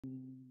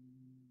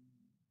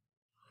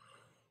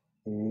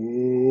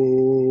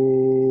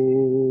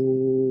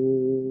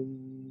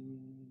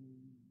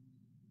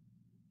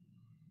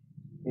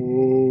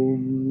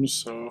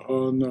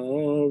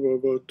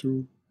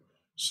bhavatu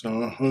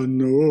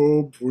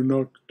sahano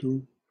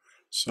bhunaktu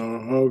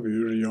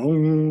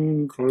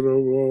sahaviryam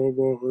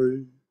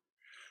karavavahai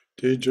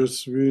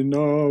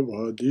tejasvina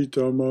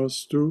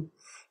vaditamastu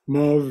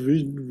ma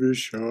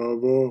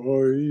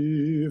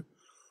vidvishavahai.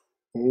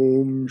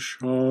 Om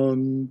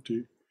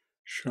Shanti,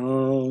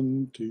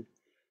 Shanti,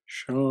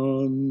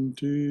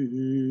 Shanti.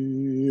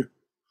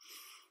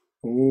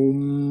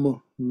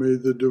 Om, may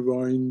the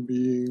Divine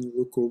Being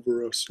look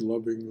over us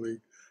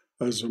lovingly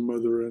as a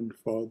mother and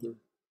father.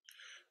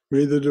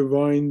 May the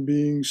Divine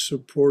Being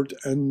support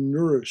and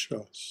nourish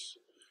us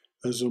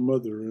as a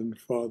mother and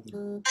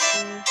father.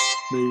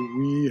 May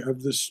we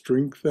have the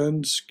strength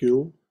and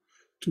skill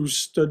to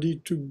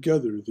study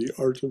together the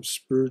art of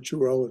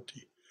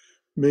spirituality.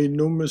 May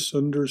no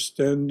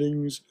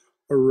misunderstandings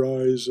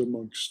arise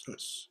amongst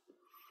us.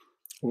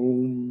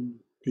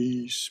 Om,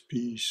 peace,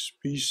 peace,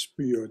 peace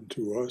be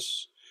unto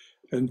us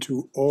and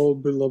to all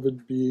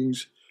beloved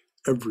beings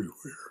everywhere.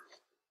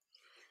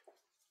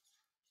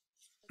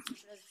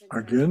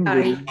 Again,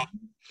 sorry,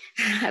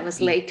 I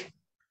was late.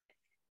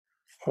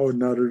 Oh,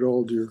 not at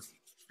all, dear.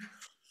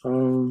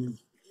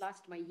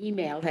 Lost my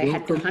email. I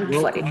had to hunt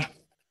for it.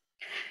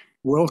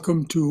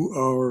 Welcome to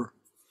our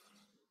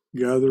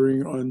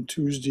gathering on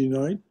Tuesday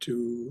night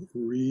to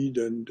read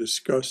and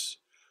discuss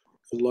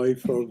the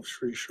life of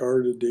Sri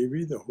Sarada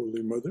Devi, the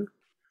Holy Mother.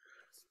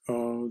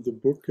 The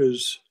book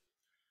is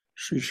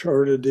Sri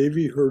Sarada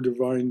Devi, Her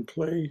Divine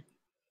Play,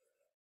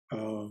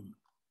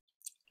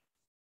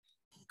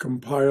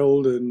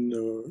 compiled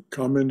and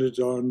commented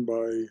on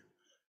by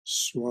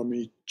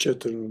Swami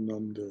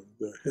Chetanananda,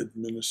 the head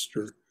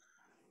minister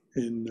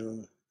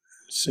in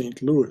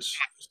St. Louis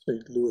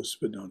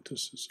Vedanta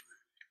Society.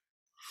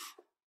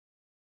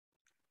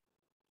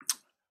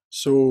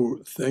 So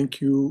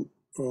thank you,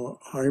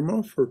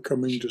 Haima, for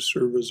coming to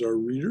serve as our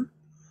reader.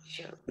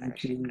 Sure.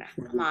 Thank you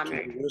for I'm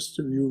honored. the rest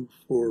of you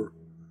for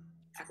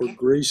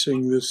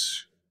gracing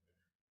this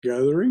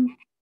gathering.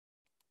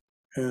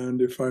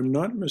 And if I'm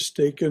not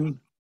mistaken,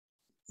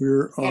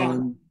 we're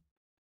on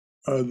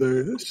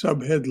the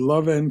subhead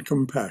Love and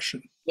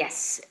Compassion.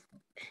 Yes.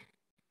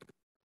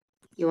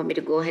 You want me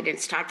to go ahead and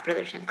start,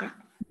 Brother Shankara?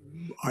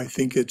 I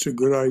think it's a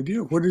good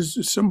idea. What is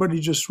this? Somebody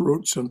just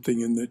wrote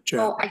something in the chat.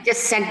 Oh, I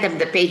just sent them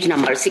the page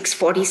number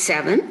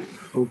 647.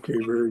 Okay,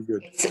 very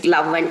good. It's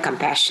Love and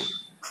Compassion.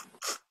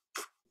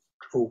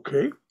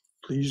 Okay,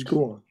 please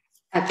go on.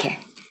 Okay.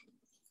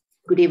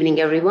 Good evening,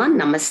 everyone.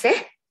 Namaste.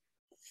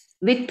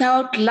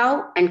 Without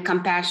love and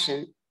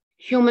compassion,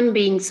 human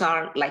beings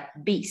are like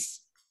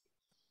beasts.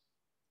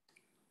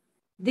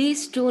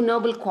 These two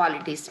noble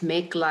qualities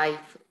make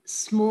life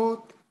smooth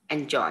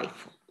and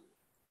joyful.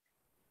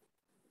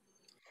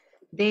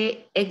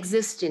 They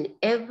exist in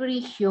every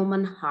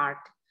human heart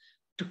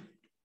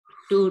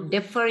to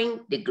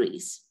differing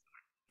degrees.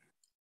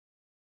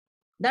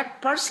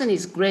 That person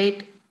is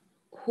great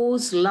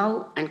whose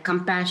love and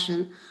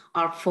compassion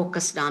are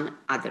focused on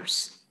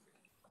others.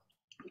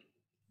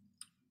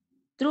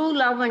 Through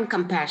love and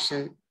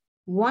compassion,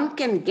 one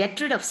can get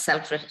rid of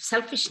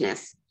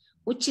selfishness,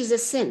 which is a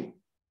sin.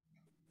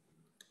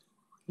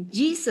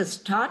 Jesus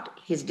taught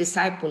his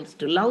disciples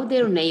to love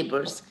their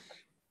neighbors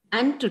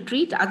and to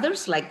treat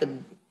others like the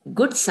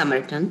Good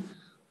Samaritan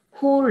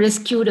who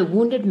rescued a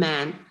wounded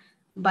man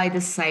by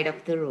the side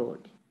of the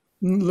road.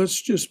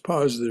 Let's just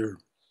pause there.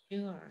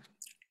 Sure.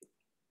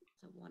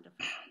 It's a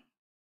wonderful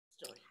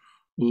story.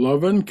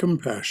 Love and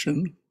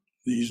compassion,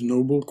 these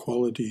noble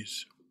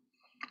qualities.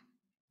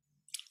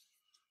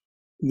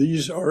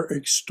 These are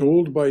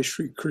extolled by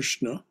Sri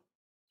Krishna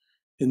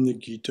in the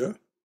Gita.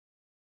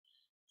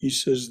 He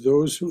says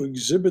those who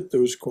exhibit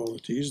those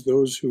qualities,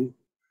 those who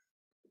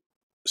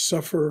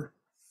suffer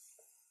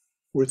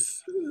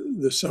with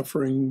the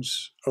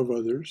sufferings of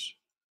others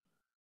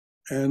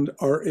and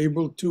are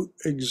able to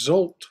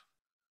exult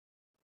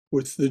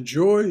with the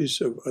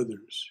joys of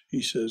others,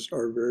 he says,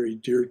 are very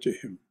dear to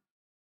him.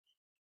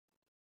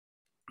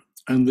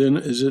 And then,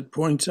 as it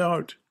points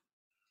out,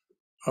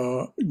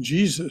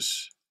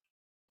 Jesus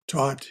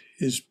taught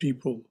his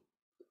people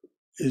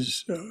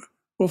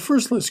well,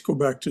 first let's go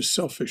back to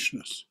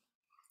selfishness.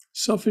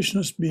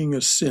 Selfishness being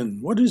a sin.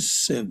 What is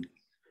sin?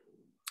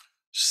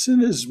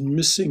 Sin is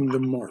missing the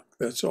mark.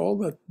 That's all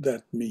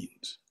that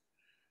means.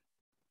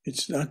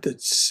 It's not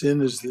that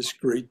sin is this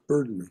great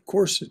burden. Of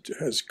course, it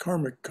has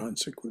karmic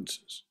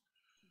consequences.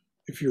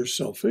 If you're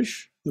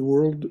selfish, the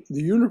world,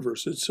 the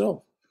universe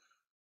itself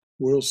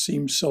will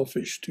seem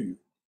selfish to you.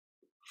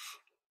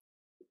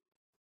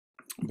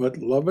 But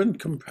love and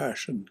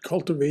compassion,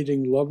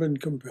 cultivating love and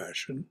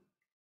compassion,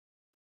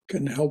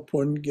 can help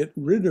one get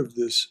rid of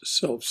this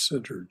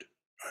self-centered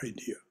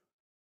idea.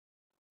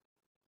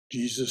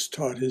 Jesus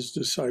taught his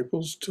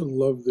disciples to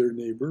love their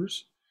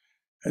neighbors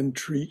and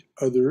treat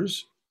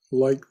others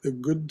like the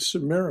Good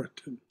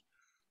Samaritan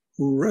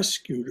who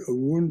rescued a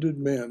wounded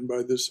man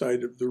by the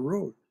side of the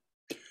road.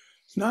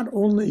 Not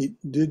only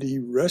did he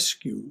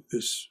rescue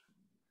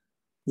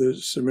the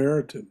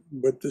Samaritan,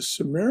 but the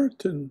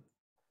Samaritan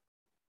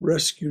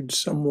rescued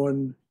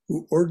someone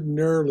who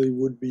ordinarily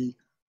would be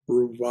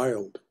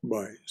reviled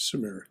by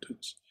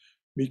Samaritans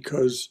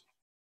because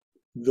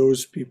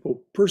those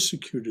people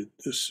persecuted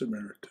the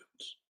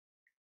Samaritans.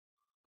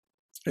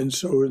 And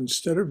so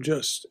instead of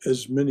just,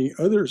 as many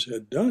others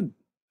had done,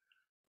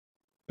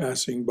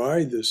 passing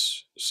by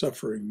this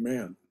suffering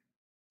man,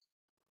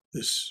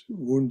 this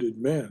wounded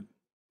man,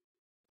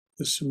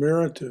 the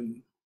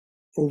Samaritan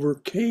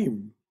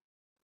overcame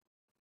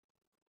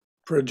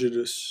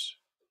prejudice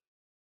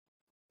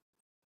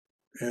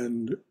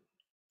and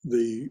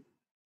the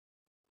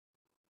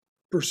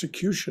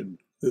persecution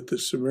that the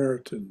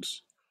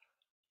Samaritans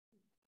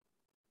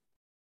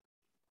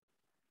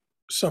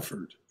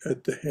suffered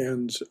at the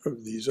hands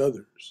of these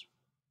others.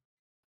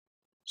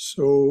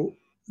 So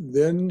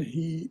then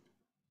he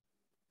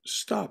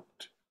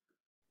stopped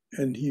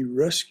and he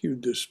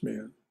rescued this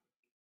man.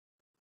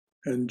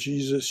 And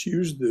Jesus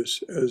used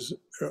this as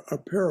a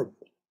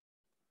parable.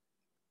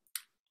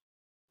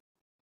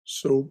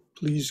 So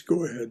please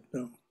go ahead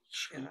now.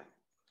 Sure.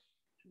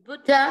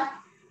 Buddha,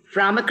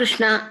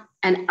 Ramakrishna,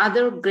 and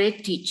other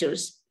great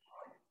teachers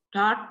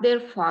taught their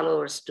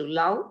followers to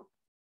love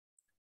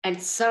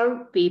and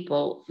serve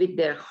people with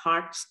their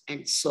hearts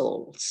and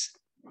souls.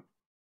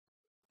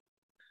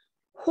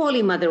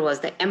 Holy Mother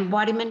was the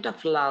embodiment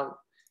of love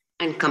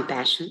and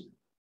compassion,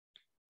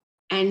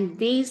 and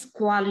these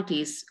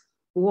qualities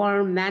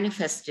were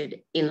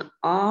manifested in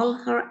all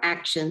her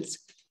actions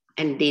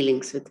and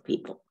dealings with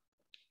people.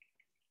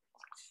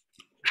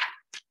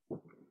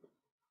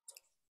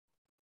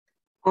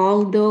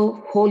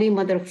 Although Holy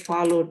Mother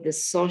followed the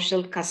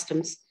social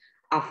customs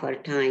of her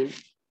time,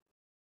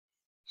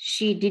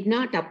 she did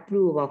not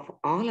approve of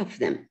all of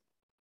them.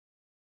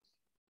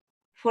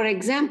 For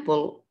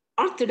example,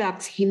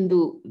 Orthodox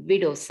Hindu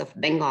widows of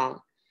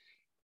Bengal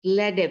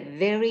led a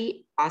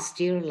very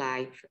austere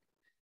life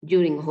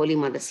during Holy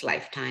Mother's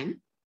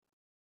lifetime.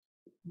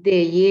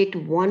 They ate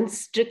one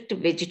strict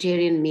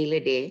vegetarian meal a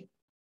day,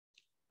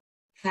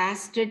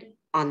 fasted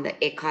on the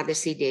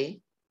Ekadasi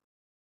day,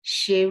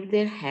 shaved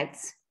their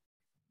heads,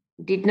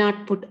 did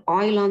not put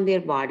oil on their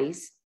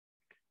bodies,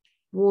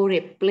 wore a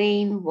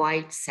plain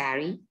white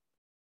sari,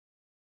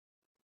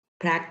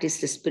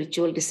 practiced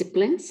spiritual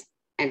disciplines,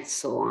 and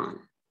so on.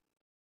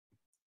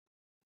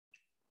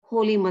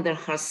 Holy Mother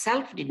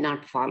herself did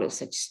not follow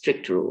such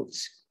strict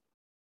rules.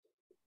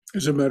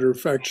 As a matter of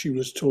fact, she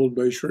was told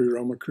by Sri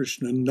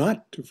Ramakrishna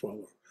not to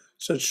follow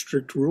such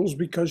strict rules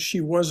because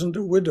she wasn't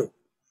a widow.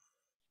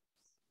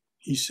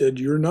 He said,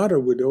 "You're not a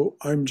widow.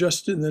 I'm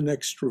just in the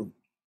next room.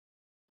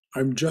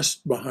 I'm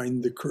just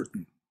behind the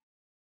curtain."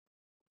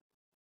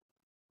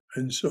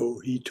 And so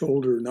he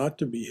told her not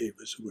to behave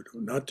as a widow,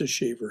 not to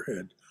shave her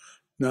head,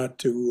 not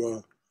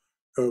to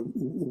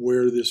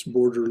wear this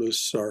borderless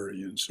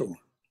sari and so on.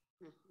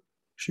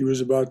 She was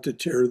about to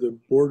tear the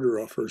border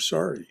off her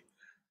sari.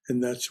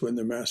 And that's when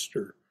the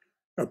master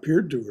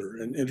appeared to her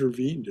and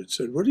intervened and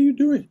said, "What are you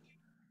doing?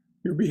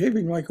 You're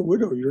behaving like a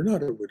widow. You're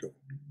not a widow."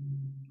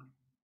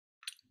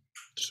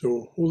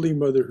 So Holy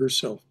Mother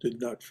herself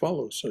did not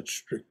follow such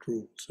strict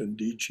rules.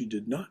 Indeed, she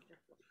did not,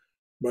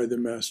 by the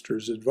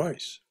master's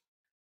advice.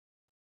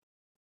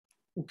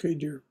 Okay,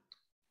 dear.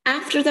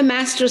 After the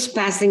master's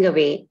passing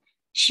away,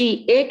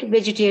 she ate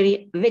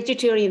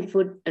vegetarian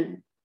food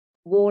and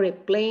wore a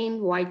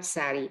plain white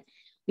sari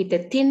with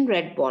a thin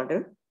red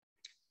border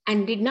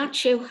and did not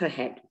shave her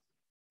head.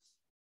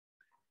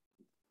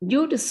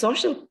 Due to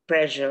social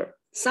pressure,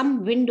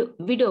 some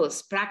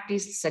widows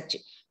practiced such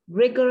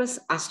rigorous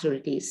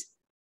austerities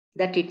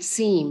that it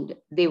seemed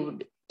they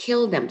would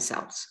kill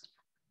themselves.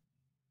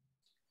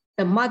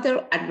 The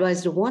mother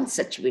advised one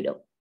such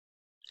widow.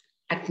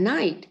 At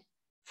night,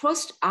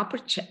 first offer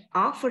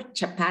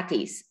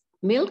chapatis,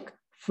 milk,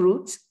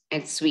 fruits,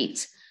 and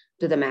sweets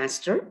to the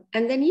master,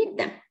 and then eat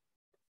them.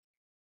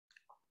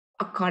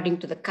 According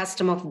to the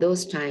custom of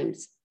those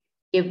times,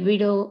 a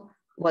widow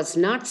was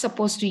not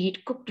supposed to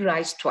eat cooked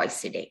rice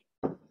twice a day.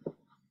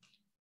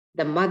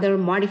 The mother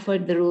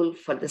modified the rule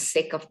for the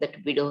sake of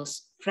that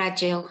widow's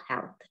fragile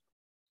health.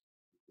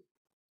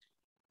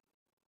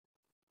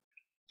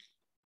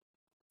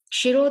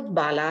 Shirod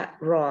Bala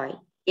Roy,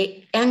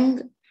 a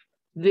young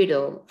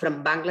widow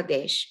from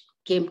Bangladesh,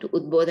 came to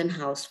Udbodhan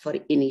House for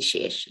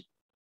initiation.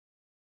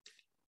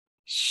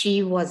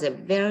 She was a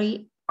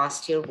very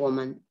austere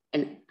woman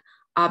and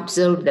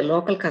observed the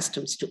local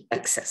customs to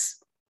excess.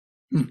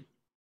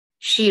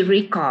 She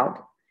recalled,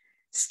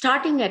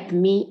 starting at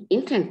me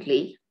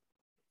intently,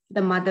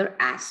 the mother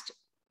asked,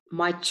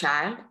 "My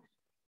child,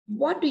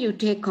 what do you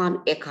take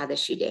on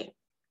Ekadashi day?"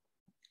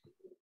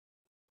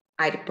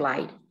 I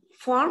replied,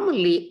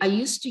 "Formerly, I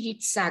used to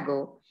eat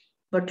sago,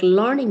 but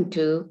learning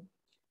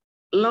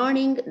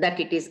that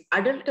it is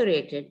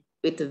adulterated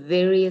with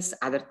various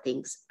other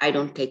things, I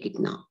don't take it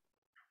now."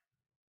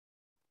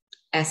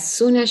 As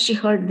soon as she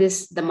heard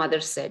this, the mother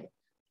said,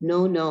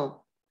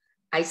 No,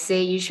 I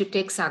say you should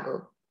take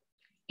sago.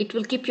 It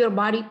will keep your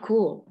body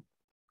cool."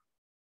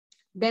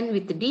 Then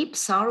with deep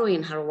sorrow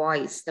in her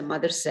voice, the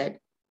mother said,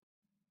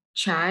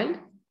 "Child,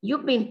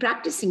 you've been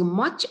practicing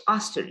much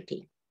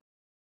austerity.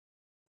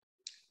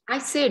 I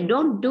say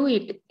don't do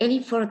it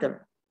any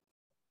further.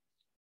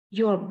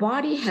 Your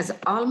body has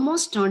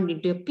almost turned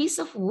into a piece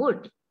of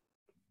wood.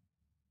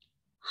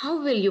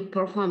 How will you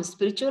perform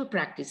spiritual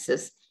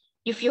practices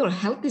if your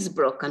health is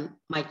broken,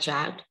 my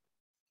child?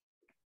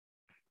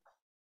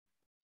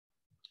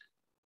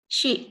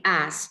 She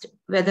asked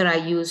whether I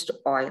used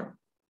oil.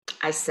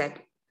 I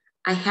said,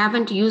 I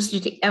haven't used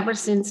it ever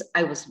since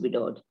I was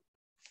widowed.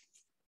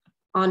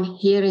 On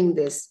hearing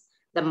this,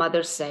 the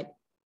mother said,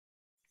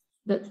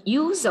 the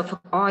use of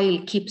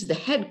oil keeps the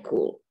head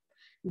cool.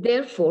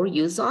 Therefore,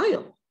 use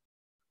oil.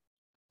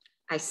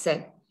 I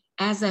said,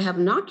 as I have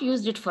not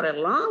used it for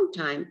a long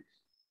time,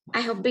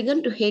 I have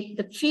begun to hate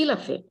the feel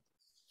of it.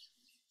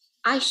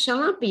 I shall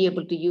not be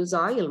able to use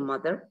oil,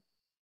 mother.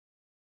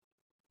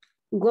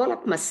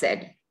 Golapma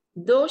said,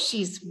 though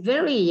she is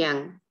very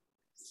young,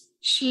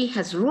 she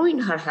has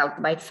ruined her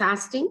health by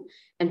fasting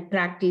and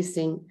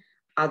practicing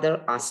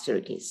other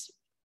austerities.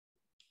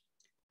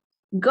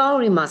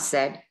 Gaurima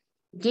said,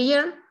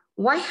 dear,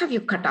 why have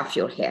you cut off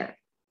your hair?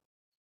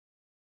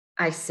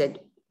 I said,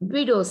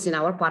 widows in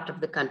our part of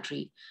the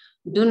country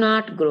do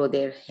not grow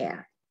their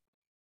hair.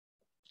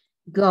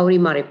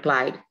 Gaurima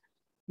replied,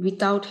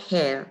 without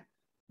hair,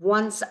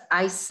 one's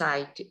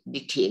eyesight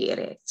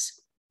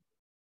deteriorates.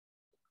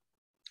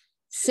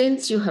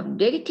 Since you have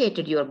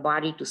dedicated your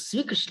body to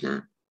Sri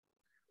Krishna,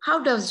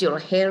 how does your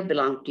hair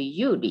belong to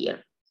you,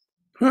 dear?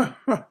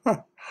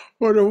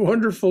 What a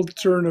wonderful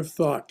turn of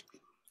thought.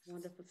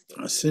 Wonderful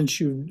statement. Since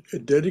you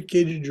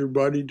dedicated your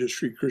body to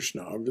Sri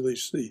Krishna,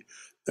 obviously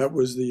that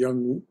was the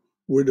young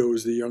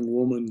widow's, the young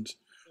woman's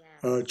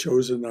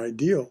chosen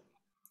ideal.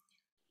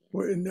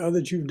 Well, now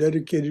that you've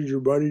dedicated your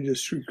body to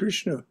Sri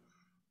Krishna,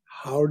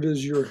 how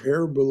does your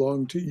hair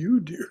belong to you,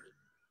 dear?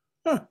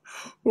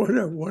 What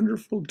a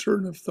wonderful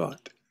turn of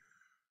thought.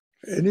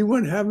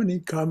 Anyone have any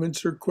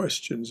comments or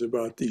questions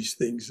about these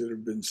things that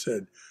have been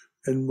said,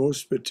 and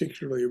most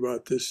particularly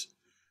about this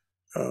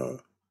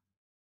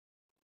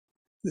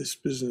this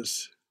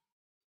business?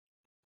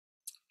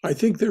 I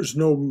think there's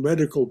no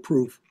medical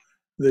proof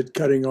that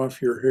cutting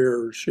off your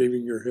hair or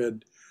shaving your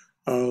head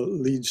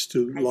leads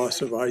to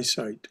loss of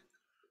eyesight.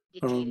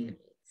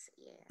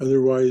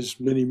 Otherwise,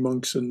 many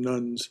monks and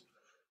nuns,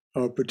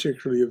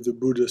 particularly of the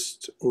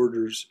Buddhist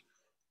orders,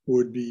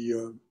 would be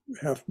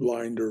half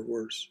blind or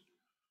worse.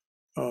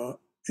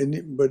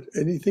 But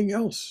anything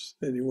else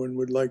anyone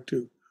would like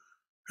to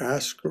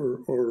ask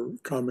or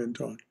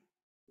comment on?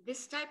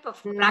 This type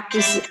of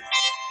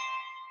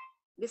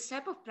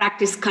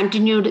practice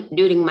continued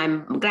during my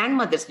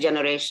grandmother's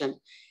generation,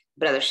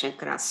 Brother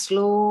Shankara.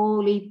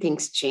 Slowly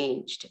things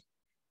changed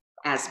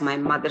as my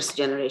mother's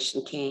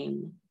generation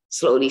came.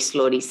 Slowly,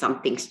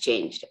 some things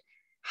changed.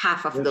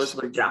 Half of those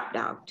were dropped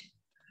out.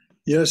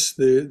 Yes,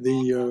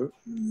 the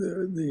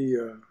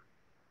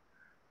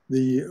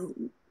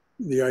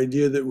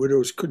idea that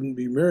widows couldn't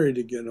be married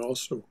again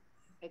also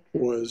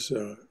was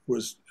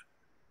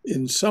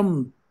in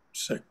some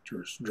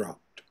sectors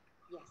dropped.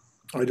 Yes.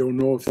 I don't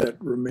know if that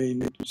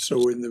remained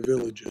so in the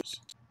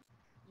villages.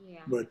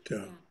 Yeah. But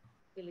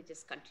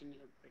villages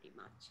continued pretty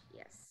much.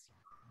 Yes.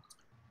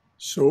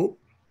 So,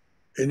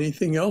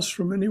 anything else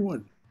from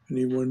anyone?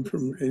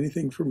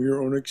 Anything from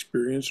your own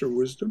experience or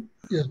wisdom?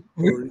 Yes,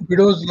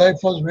 widow's life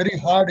was very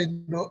hard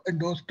in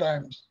those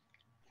times.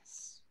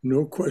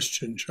 No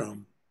question,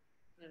 Sham.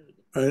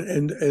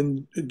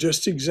 And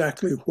just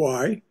exactly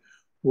why?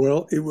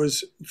 Well, it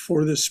was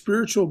for the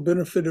spiritual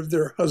benefit of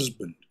their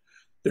husband,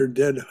 their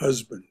dead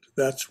husband.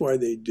 That's why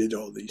they did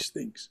all these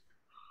things.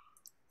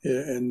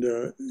 And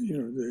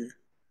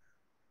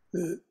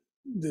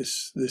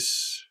this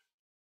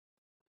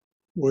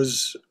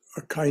was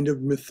a kind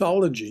of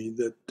mythology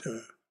that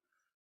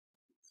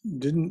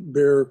didn't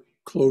bear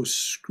close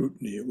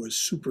scrutiny. It was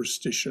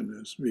superstition,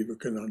 as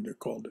Vivekananda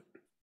called it.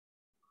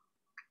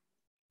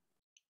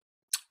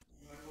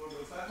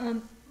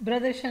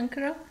 Brother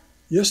Shankara?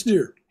 Yes,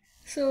 dear.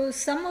 So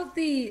some of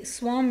the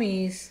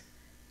swamis,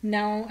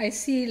 now I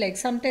see like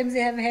sometimes they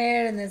have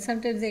hair and then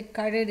sometimes they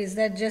cut it. Is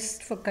that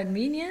just for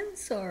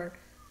convenience or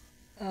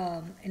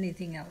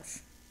anything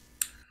else?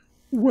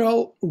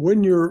 Well,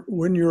 when you're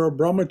a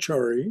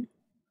brahmachari,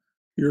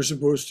 you're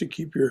supposed to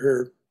keep your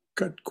hair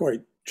cut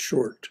quite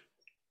short.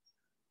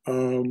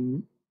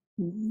 When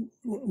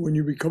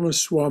you become a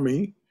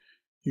swami,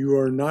 you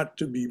are not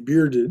to be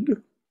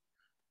bearded.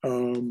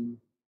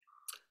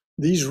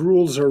 These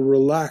rules are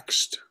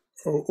relaxed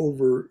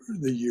over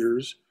the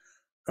years,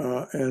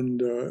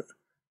 and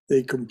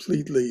they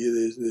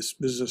completely, this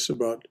business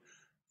about,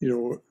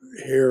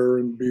 hair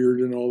and beard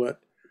and all that,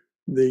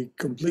 they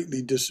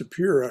completely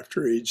disappear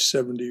after age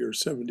 70 or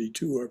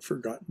 72, I've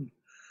forgotten.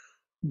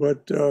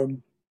 But,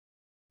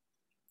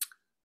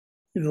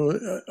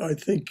 I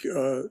think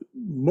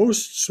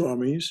most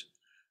swamis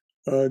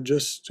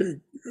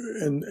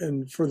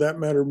and for that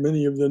matter,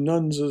 many of the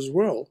nuns as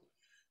well,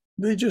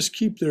 they just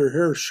keep their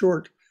hair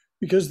short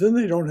because then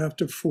they don't have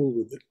to fool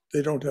with it.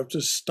 They don't have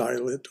to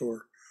style it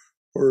or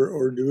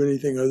do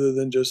anything other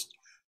than just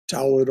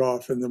towel it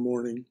off in the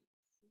morning.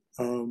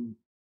 And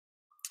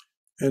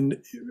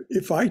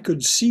if I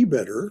could see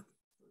better,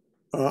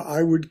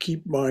 I would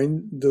keep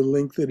mine the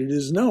length that it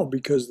is now,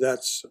 because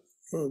that's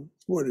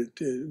what it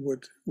is,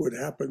 what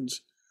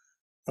happens.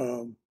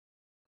 Um,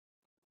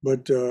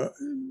 but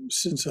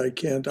since I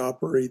can't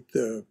operate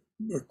the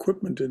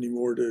equipment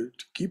anymore to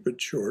keep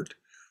it short,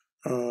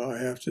 I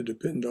have to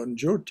depend on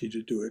Jyoti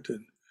to do it,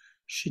 and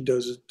she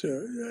does it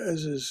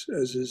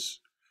as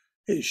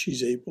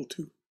she's able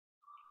to.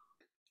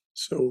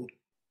 So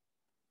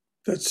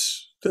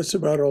that's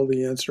about all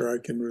the answer I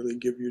can really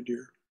give you,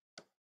 dear.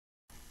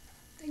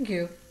 Thank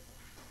you.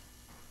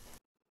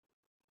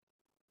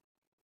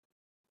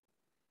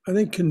 I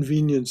think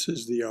convenience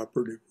is the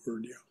operative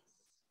word, yeah.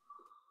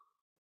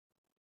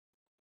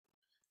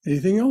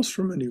 Anything else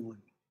from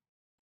anyone?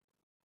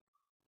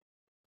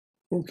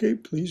 Okay,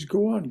 please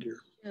go on, dear.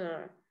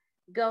 Sure.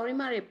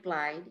 Gaurima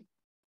replied,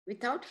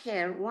 without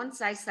hair,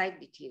 one's eyesight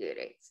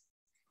deteriorates.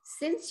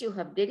 Since you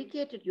have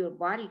dedicated your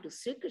body to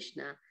Sri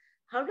Krishna,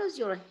 how does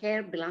your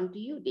hair belong to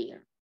you,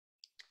 dear?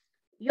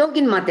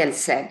 Yoginma then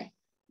said,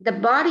 the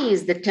body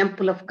is the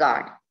temple of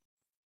God.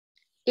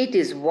 It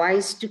is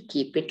wise to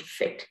keep it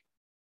fit.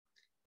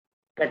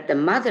 But the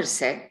mother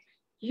said,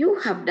 you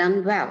have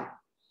done well.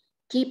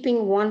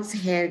 Keeping one's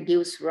hair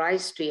gives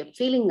rise to a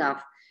feeling of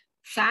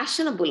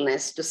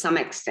fashionableness to some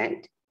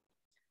extent,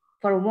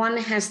 for one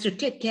has to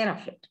take care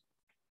of it.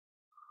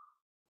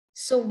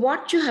 So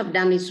what you have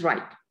done is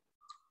right.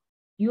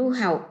 You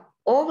have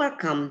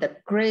overcome the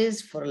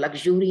craze for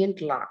luxuriant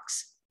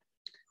locks,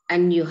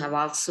 and you have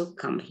also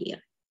come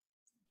here.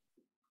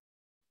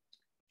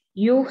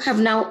 You have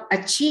now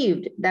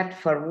achieved that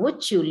for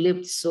which you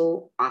lived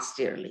so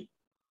austerely.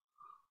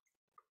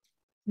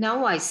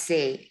 Now I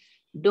say,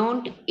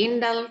 don't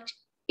indulge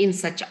in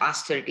such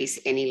austerities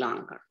any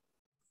longer.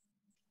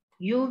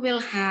 You will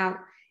have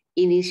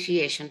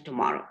initiation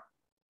tomorrow.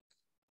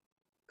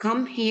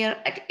 Come here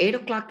at 8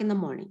 o'clock in the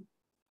morning.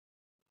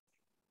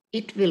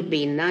 It will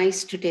be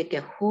nice to take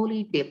a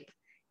holy dip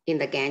in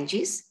the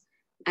Ganges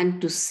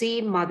and to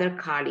see Mother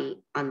Kali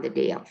on the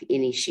day of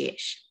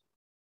initiation.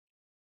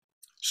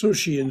 So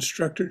she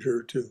instructed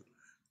her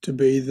to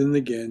bathe in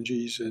the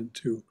Ganges and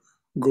to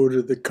go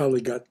to the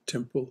Kaligat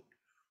temple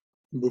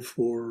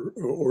before,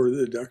 or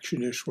the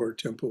Dakshineshwar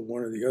temple,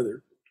 one or the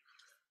other,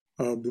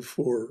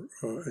 before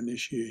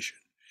initiation.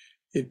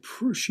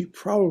 She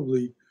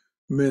probably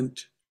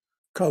meant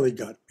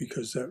Kaligat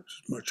because that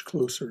was much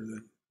closer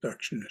than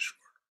Dakshineshwar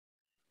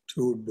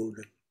to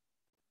Udbodhan.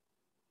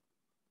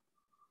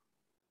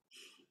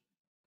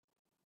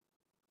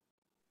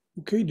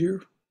 Okay,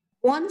 dear.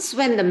 Once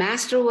when the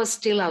master was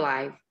still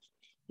alive,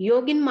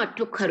 Yoginma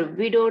took her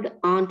widowed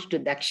aunt to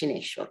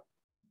Dakshineshwar.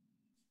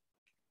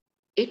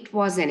 It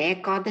was an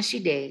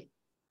Ekadashi day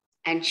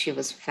and she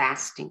was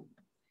fasting,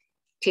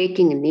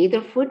 taking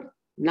neither food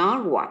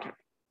nor water.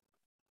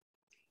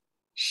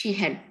 She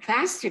had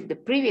fasted the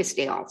previous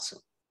day also.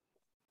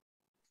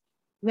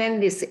 When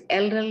this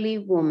elderly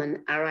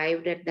woman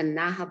arrived at the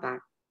Nahabad,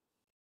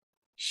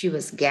 she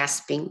was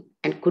gasping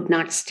and could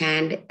not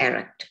stand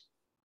erect.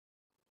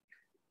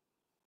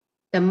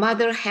 The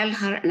mother held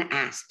her and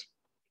asked,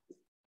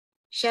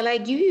 shall I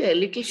give you a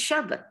little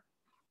sharbat?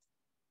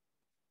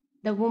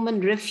 The woman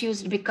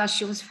refused because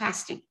she was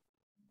fasting.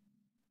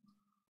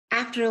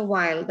 After a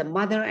while, the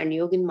mother and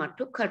Yoginma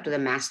took her to the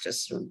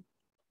master's room.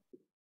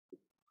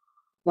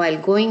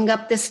 While going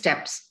up the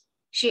steps,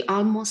 she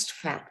almost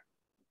fell.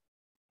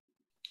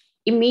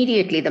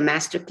 Immediately, the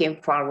master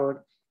came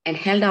forward and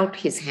held out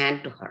his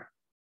hand to her.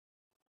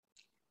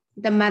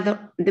 The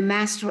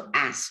master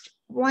asked,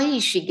 why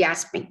is she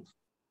gasping?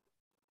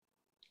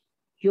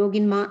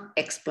 Yoginma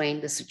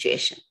explained the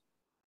situation.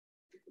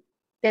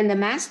 Then the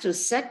master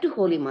said to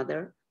Holy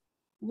Mother,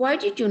 why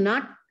did you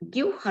not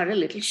give her a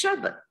little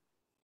sharbat?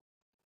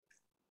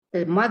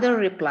 The mother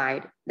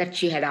replied that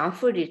she had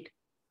offered it,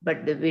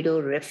 but the widow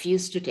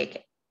refused to take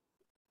it.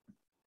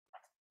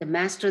 The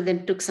master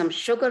then took some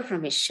sugar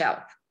from his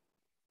shelf,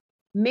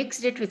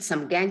 mixed it with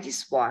some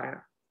Ganges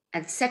water,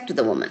 and said to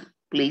the woman,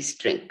 please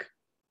drink.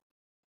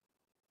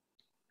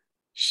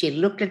 She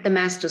looked at the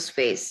master's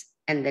face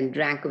and then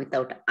drank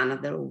without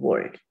another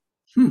word.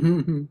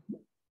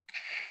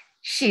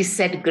 She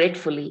said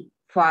gratefully,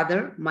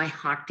 Father, my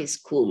heart is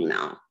cool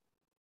now.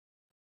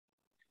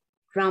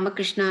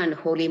 Ramakrishna and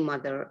Holy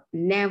Mother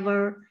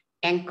never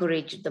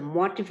encouraged the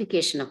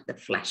mortification of the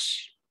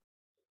flesh.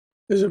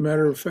 As a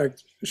matter of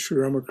fact, Sri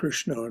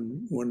Ramakrishna,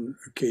 on one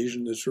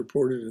occasion that's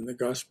reported in the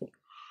Gospel,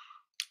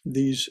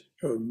 these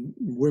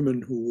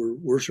women who were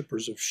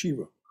worshippers of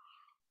Shiva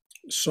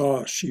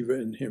saw Shiva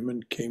in him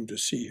and came to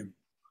see him.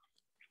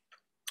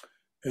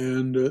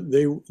 And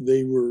they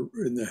were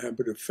in the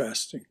habit of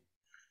fasting.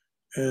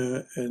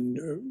 And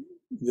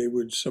they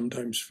would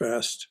sometimes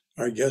fast,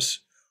 I guess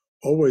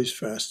always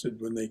fasted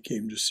when they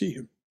came to see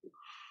him.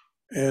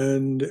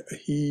 And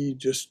he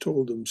just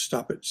told them,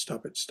 stop it,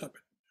 stop it, stop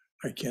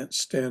it. I can't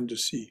stand to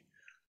see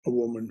a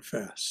woman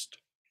fast.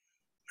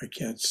 I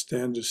can't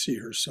stand to see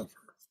her suffer.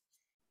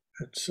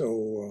 And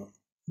so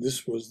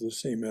this was the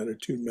same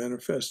attitude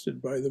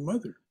manifested by the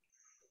mother.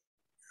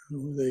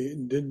 They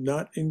did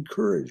not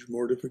encourage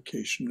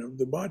mortification of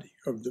the body,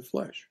 of the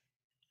flesh.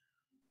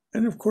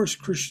 And of course,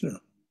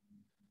 Krishna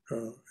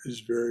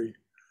is very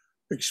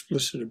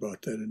explicit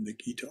about that in the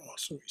Gita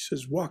also. He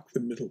says, walk the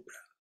middle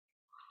path.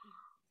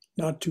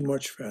 Not too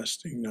much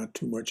fasting, not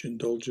too much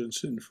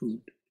indulgence in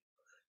food,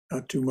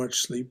 not too much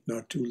sleep,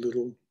 not too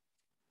little,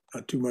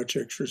 not too much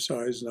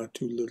exercise, not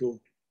too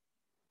little.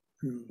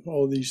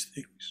 All these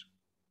things.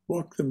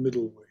 Walk the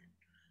middle way.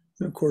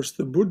 And of course,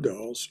 the Buddha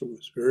also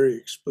was very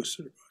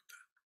explicit about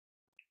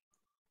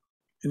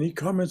that. Any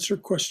comments or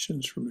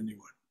questions from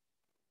anyone?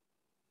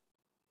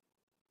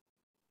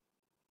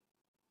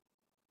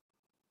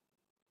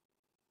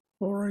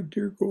 All right,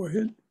 dear, go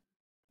ahead.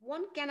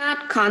 One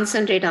cannot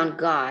concentrate on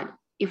God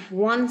if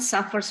one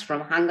suffers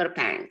from hunger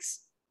pangs.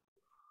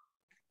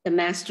 The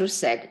master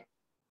said,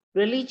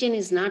 religion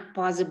is not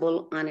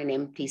possible on an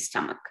empty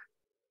stomach.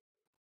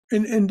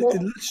 And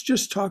let's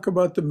just talk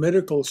about the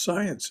medical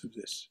science of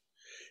this.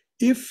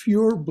 If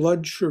your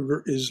blood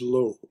sugar is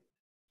low,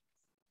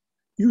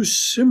 you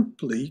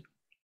simply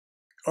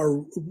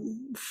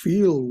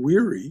feel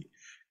weary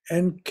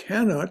and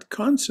cannot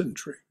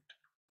concentrate.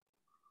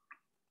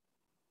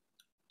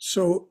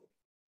 So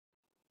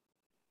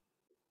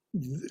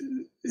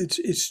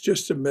it's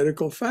just a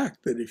medical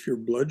fact that if your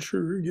blood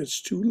sugar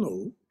gets too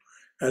low,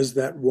 as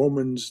that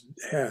woman's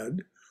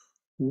had,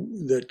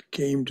 that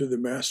came to the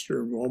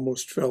master and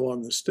almost fell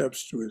on the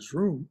steps to his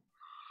room.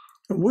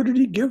 And what did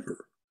he give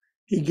her?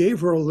 He gave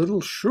her a little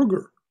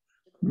sugar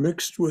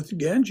mixed with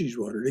Ganges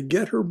water to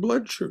get her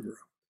blood sugar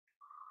up.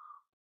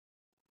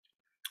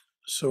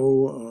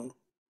 So,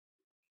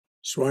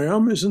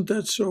 Swayam, isn't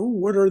that so?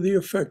 What are the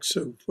effects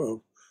of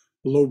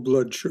low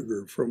blood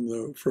sugar from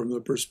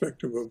the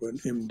perspective of an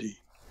MD?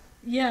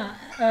 Yeah,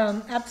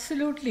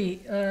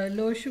 absolutely.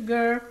 Low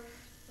sugar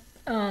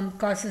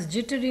causes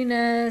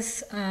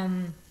jitteriness,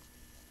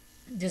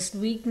 just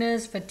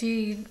weakness,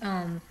 fatigue,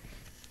 and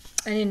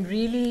in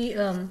really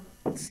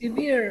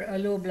severe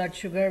low blood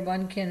sugar,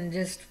 one can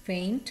just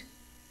faint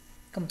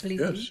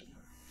completely.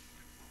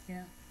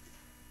 Yes.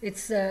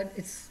 Yeah,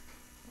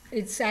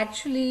 it's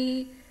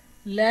actually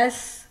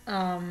less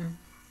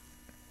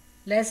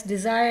less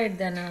desired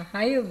than a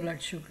higher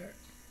blood sugar.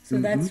 So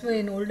that's why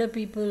in older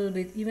people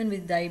with even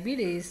with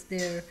diabetes,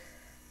 their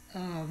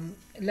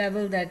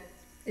level that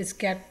is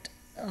kept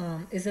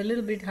is a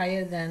little bit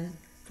higher than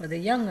for the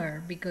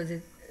younger, because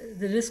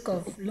the risk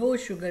of low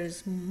sugar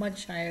is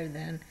much higher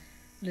than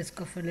risk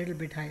of a little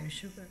bit higher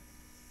sugar.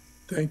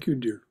 Thank you,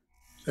 dear.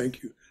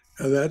 Thank you.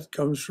 Now that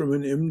comes from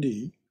an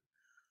MD,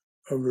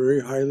 a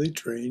very highly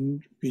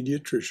trained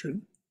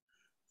pediatrician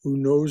who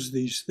knows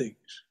these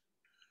things.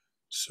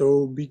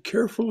 So be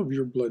careful of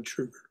your blood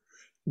sugar.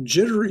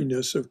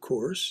 Jitteriness, of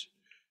course,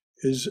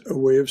 is a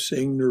way of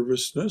saying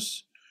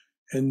nervousness,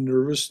 and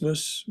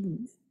nervousness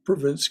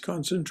prevents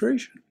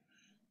concentration.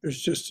 It's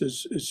just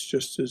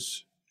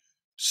as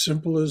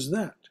simple as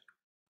that.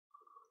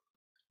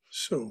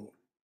 So,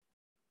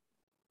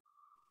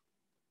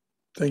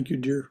 thank you,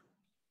 dear.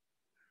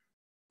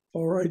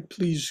 All right,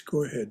 please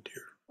go ahead,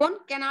 dear. One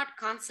cannot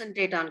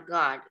concentrate on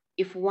God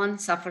if one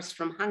suffers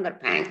from hunger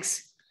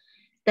pangs.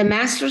 The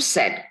master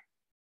said,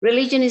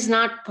 religion is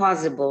not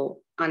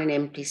possible on an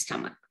empty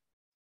stomach.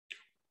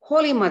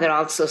 Holy Mother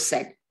also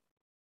said,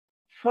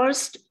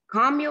 first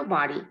calm your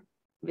body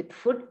with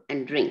food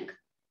and drink,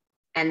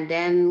 and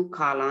then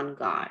call on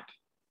God.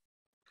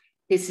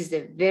 This is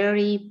a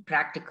very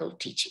practical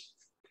teaching.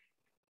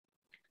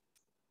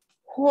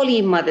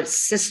 Holy Mother's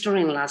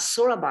sister-in-law,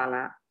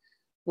 Surabala,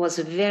 was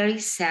very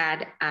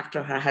sad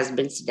after her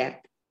husband's death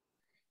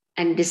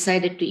and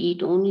decided to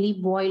eat only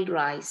boiled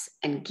rice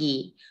and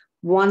ghee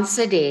once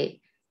a day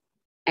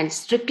and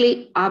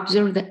strictly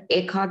observe the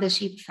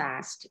Ekadashi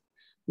fast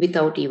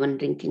without even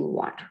drinking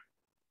water.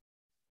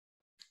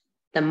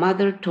 The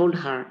mother told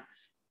her,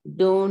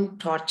 don't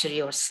torture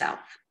yourself.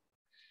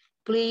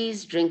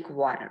 Please drink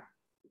water.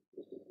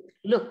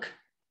 Look,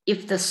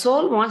 if the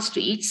soul wants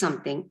to eat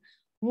something,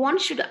 one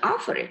should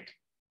offer it.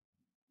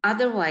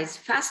 Otherwise,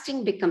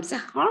 fasting becomes a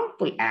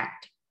harmful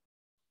act.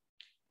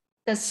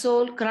 The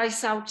soul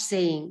cries out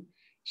saying,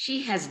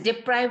 she has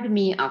deprived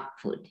me of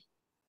food.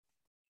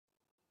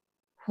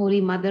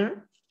 Holy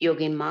Mother,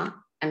 Yogin Ma,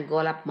 and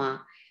Golap Ma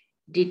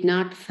did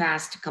not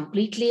fast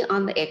completely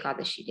on the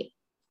Ekadashi day.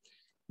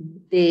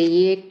 They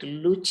ate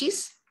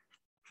luchis,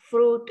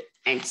 fruit,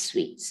 and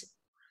sweets.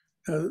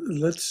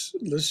 Let's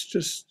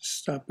just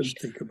stop and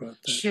think about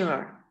that.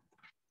 Sure.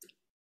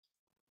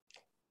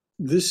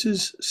 This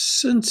is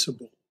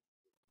sensible.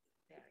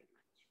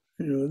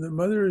 The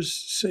mother is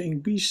saying,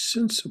 be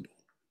sensible.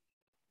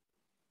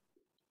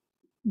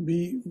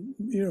 Be,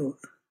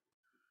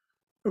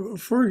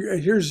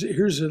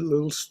 here's a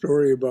little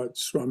story about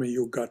Swami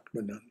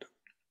Yogatmananda.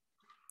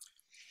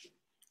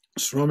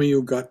 Swami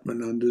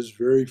Yogatmananda is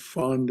very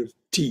fond of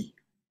tea.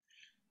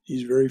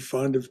 He's very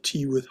fond of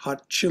tea with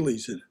hot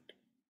chilies in it.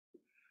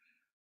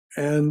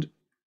 And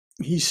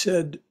he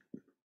said,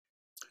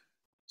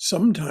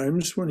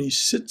 sometimes when he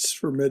sits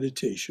for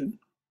meditation,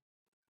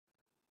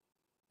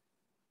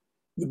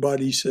 the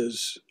body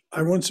says,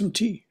 I want some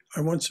tea,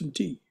 I want some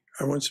tea,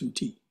 I want some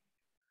tea.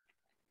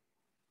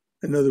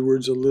 In other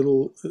words, a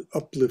little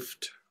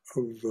uplift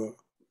of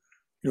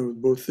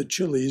both the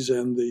chilies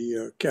and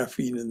the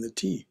caffeine in the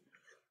tea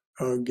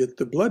get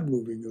the blood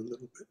moving a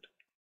little bit.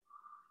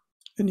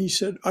 And he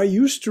said, I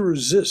used to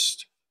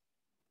resist.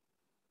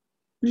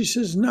 But he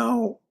says,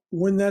 now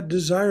when that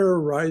desire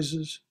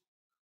arises,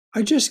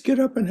 I just get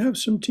up and have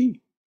some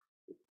tea.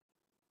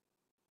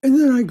 And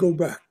then I go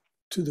back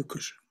to the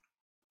cushion.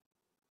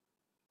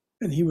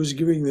 And he was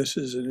giving this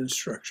as an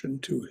instruction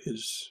to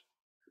his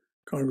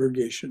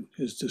congregation,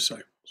 his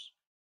disciples.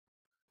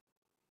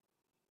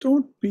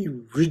 Don't be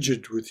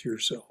rigid with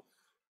yourself.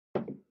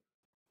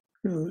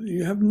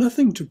 You have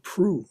nothing to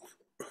prove.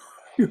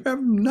 You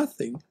have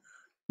nothing,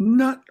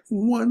 not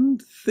one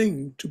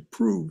thing to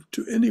prove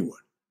to anyone.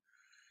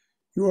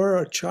 You are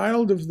a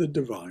child of the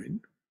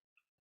divine.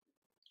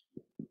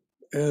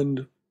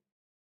 And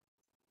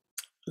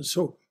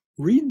so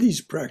read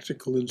these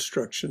practical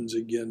instructions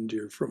again,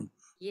 dear, from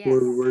Yes.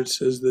 where it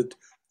says that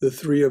the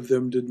three of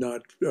them did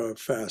not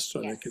fast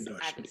on Yes,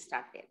 Ekadashi. I will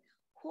start there.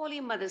 Holy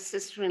Mother's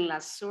sister-in-law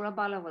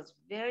Surabala was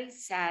very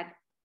sad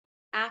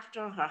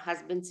after her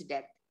husband's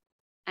death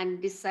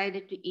and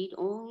decided to eat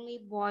only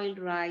boiled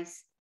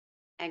rice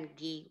and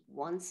ghee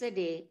once a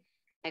day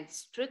and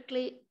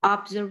strictly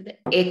observe the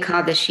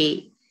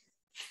Ekadashi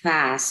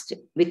fast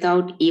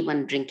without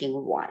even drinking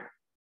water.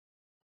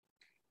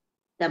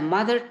 The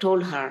mother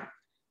told her,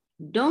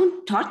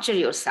 don't torture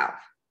yourself.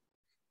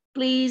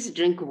 Please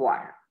drink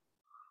water.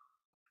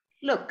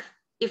 Look,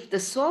 if the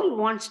soul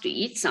wants to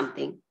eat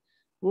something,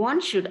 one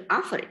should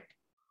offer it.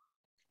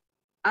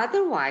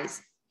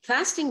 Otherwise,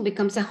 fasting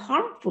becomes a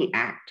harmful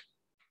act.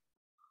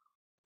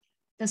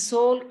 The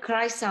soul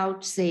cries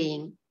out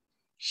saying,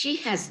 she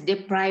has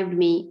deprived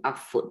me of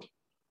food.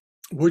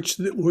 Which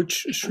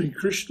Sri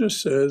Krishna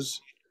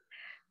says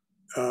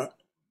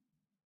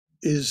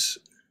is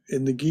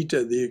in the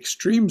Gita, the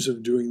extremes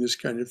of doing this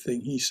kind of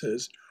thing, he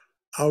says,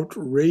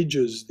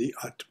 outrages the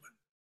Atman.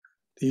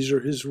 These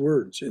are his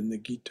words in the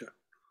Gita.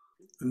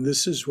 And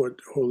this is what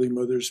Holy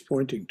Mother is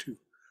pointing to.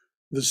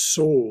 The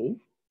soul,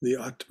 the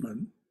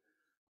Atman,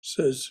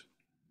 says,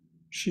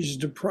 she's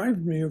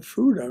deprived me of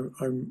food.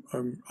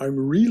 I'm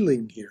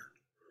reeling here.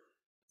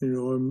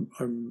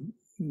 I'm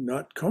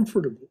not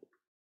comfortable.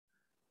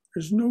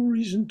 There's no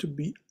reason to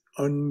be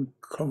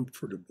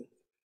uncomfortable.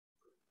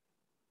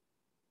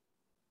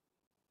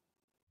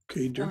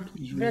 Okay, dear,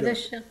 please read Brother on.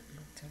 Sorry.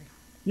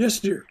 Yes,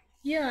 dear.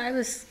 Yeah, I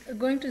was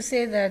going to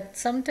say that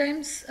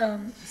sometimes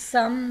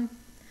some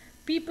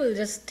people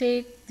just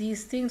take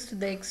these things to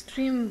the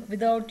extreme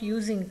without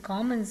using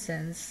common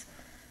sense.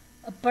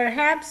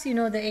 Perhaps, the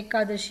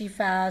Ekadashi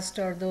fast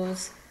or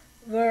those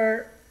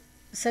were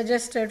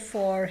suggested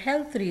for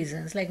health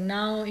reasons. Like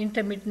now,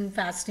 intermittent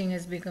fasting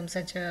has become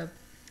such a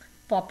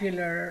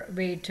popular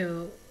way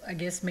to, I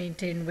guess,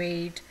 maintain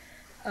weight.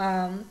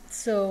 And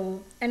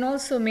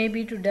also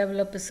maybe to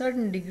develop a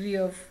certain degree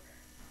of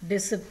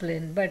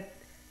discipline. But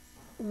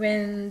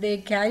when they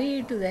carry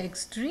it to the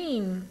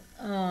extreme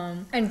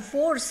and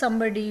force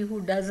somebody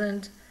who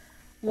doesn't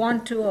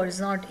want to or is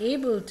not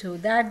able to,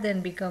 that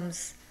then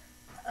becomes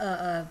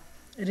a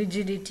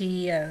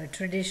rigidity, a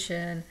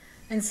tradition.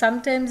 And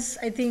sometimes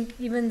I think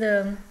even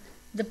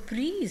the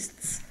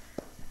priests,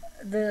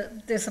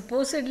 they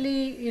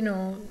supposedly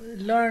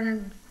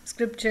learn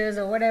scriptures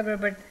or whatever,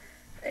 but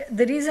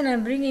the reason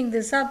I'm bringing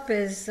this up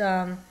is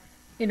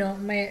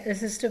my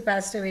sister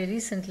passed away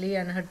recently,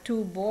 and her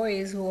two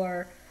boys who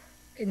are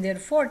in their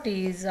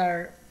 40s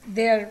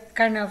they're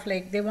kind of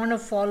like, they want to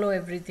follow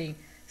everything.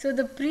 So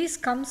the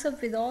priest comes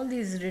up with all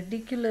these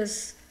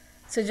ridiculous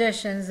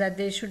suggestions that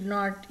they should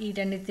not eat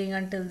anything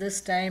until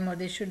this time, or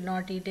they should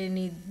not eat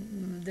any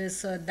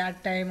this or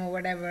that time or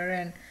whatever.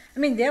 And I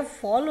mean, they're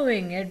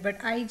following it,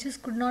 but I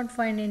just could not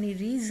find any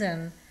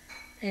reason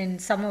in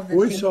some of the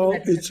Well,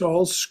 things it's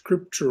all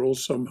scriptural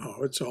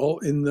somehow.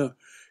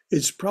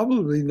 It's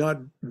probably not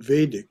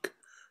Vedic,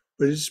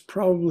 but it's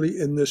probably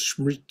in the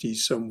Smriti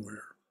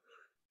somewhere,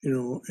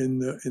 in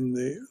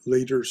the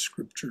later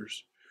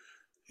scriptures,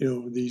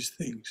 these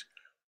things.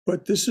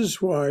 But this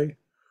is why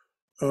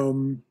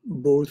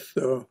both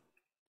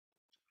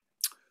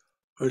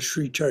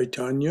Sri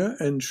Chaitanya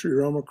and Sri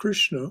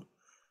Ramakrishna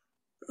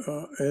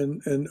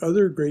and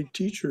other great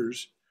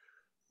teachers,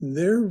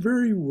 they're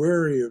very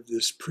wary of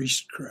this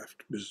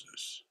priestcraft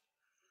business.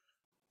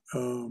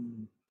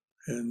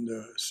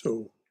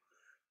 So,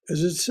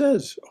 as it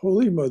says,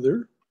 Holy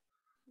Mother,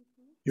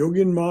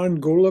 Yogin Ma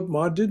and Golab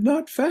Ma did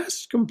not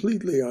fast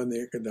completely on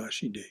the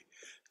Ekadashi day.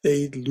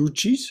 They ate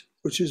luchis,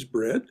 which is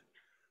bread,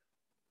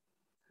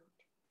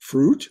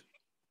 fruit,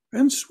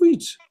 and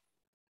sweets.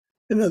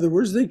 In other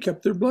words, they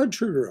kept their blood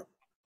sugar up.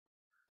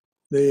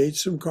 They ate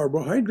some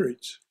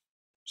carbohydrates,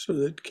 so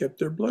that kept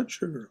their blood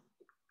sugar up.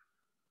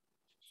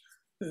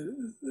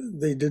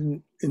 They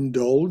didn't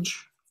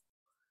indulge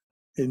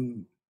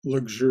in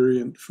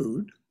luxuriant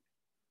food,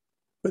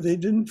 but they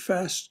didn't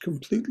fast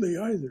completely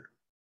either.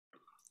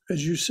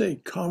 As you say,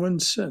 common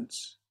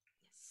sense.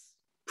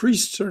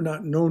 Priests are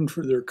not known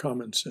for their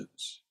common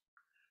sense.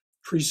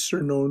 Priests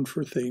are known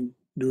for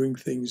doing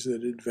things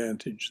that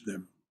advantage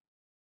them.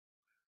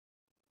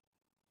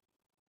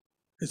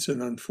 It's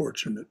an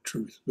unfortunate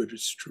truth, but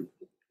it's true.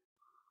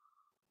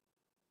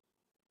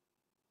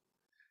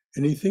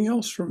 Anything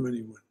else from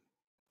anyone?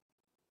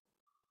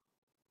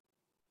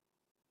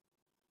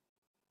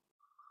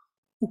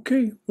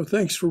 Okay, well,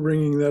 thanks for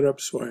bringing that up,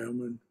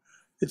 Swayam. And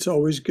it's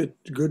always good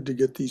to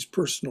get these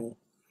personal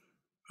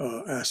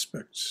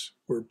aspects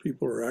where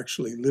people are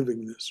actually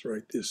living this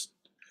right this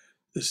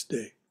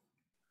day.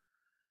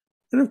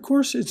 And of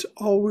course, it's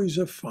always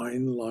a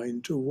fine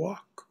line to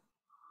walk.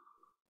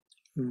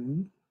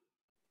 Mm-hmm.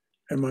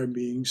 Am I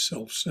being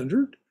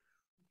self-centered,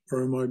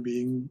 or am I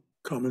being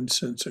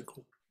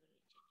commonsensical?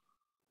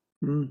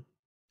 Mm.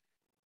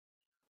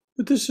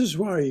 But this is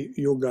why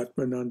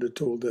Yogatmananda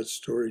told that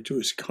story to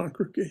his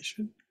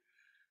congregation.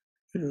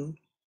 You know,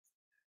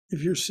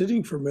 if you're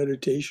sitting for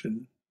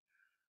meditation,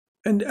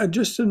 and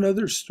just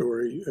another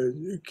story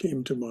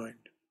came to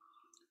mind.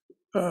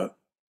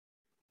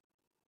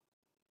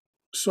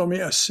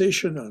 Swami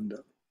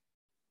Aseshananda.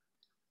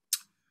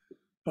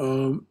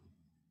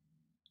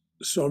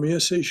 Swami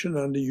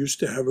Aseshananda used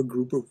to have a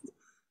group of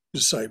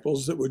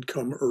disciples that would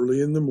come early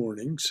in the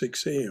morning,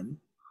 6 a.m.,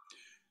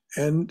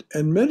 and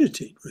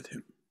meditate with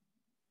him.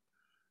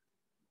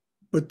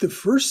 But the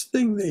first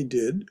thing they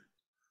did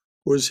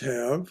was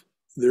have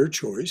their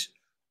choice,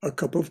 a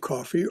cup of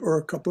coffee or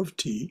a cup of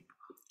tea,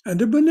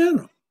 and a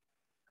banana.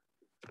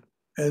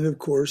 And of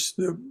course,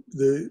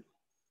 the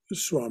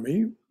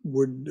Swami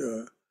would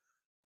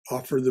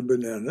offer the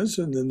bananas,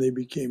 and then they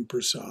became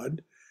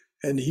prasad,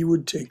 and he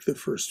would take the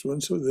first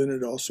one, so then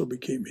it also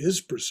became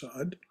his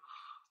prasad.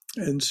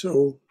 And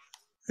so,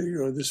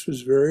 this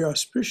was very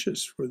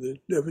auspicious for the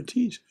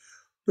devotees.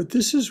 But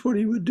this is what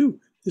he would do.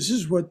 This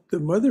is what the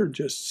mother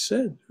just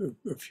said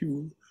a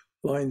few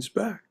lines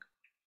back.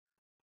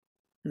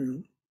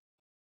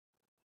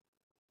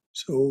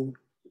 So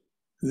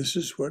this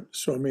is what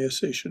Swami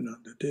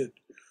Aseshananda did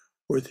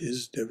with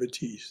his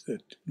devotees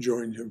that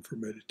joined him for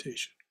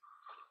meditation.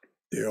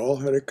 They all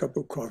had a cup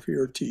of coffee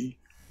or tea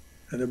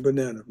and a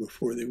banana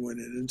before they went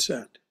in and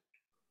sat.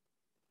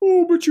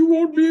 Oh, but you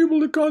won't be able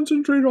to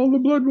concentrate. All the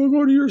blood will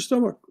go to your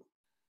stomach.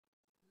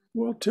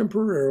 Well,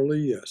 temporarily,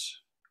 yes.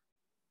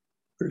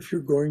 But if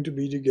you're going to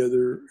be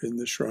together in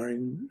the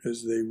shrine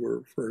as they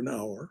were for an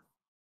hour,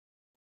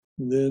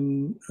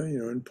 then,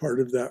 and part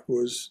of that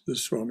was the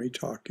Swami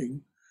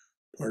talking.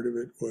 Part of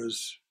it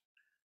was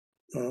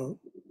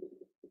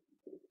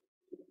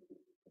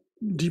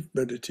deep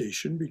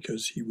meditation,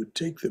 because he would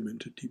take them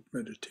into deep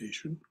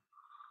meditation.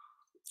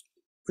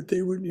 But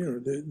they would,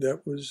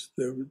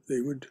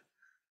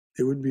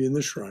 they would be in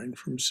the shrine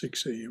from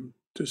 6 a.m.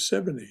 to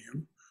 7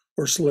 a.m.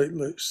 or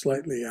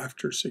slightly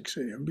after 6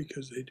 a.m.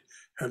 because they'd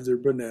have their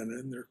banana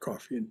and their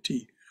coffee and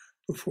tea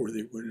before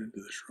they went into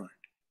the shrine.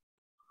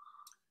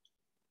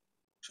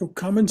 So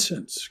common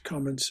sense.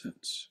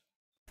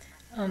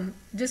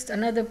 Just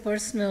another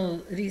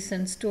personal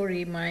recent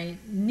story. My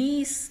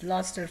niece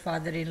lost her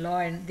father-in-law,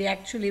 and they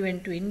actually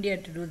went to India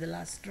to do the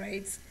last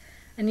rites.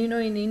 And in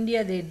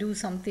India, they do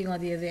something or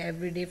the other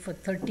every day for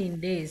 13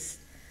 days.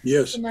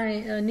 Yes. So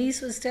my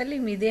niece was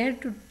telling me they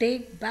had to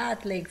take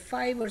bath like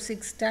 5 or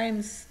 6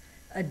 times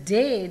a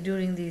day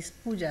during these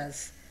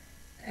pujas.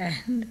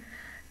 And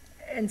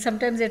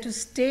sometimes they had to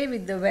stay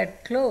with the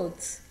wet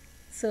clothes.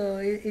 So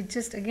it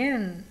just,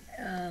 again,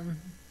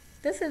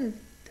 doesn't...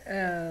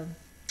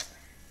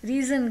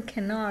 reason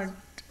cannot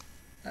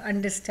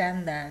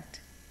understand that.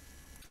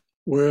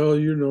 Well,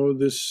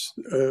 this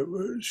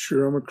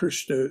Sri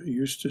Ramakrishna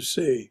used to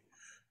say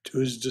to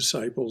his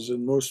disciples,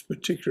 and most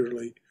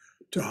particularly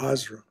to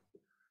Hazra,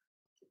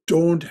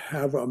 don't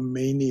have a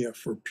mania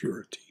for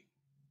purity.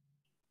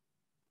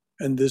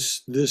 And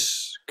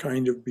this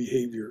kind of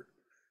behavior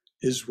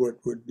is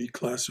what would be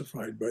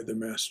classified by the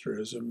master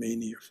as a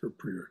mania for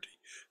purity.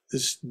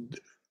 This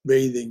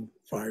bathing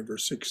 5 or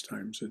 6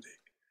 times a day.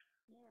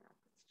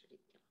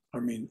 I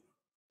mean,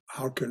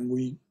 how can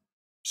we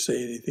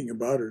say anything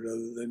about it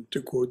other than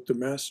to quote the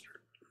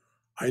master?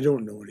 I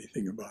don't know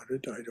anything about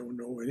it. I don't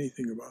know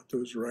anything about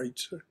those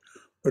rites,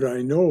 but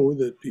I know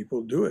that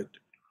people do it.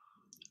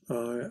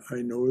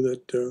 I know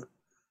that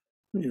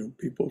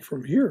people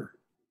from here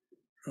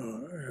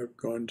have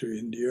gone to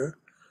India,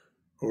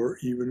 or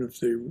even if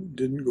they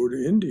didn't go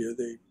to India,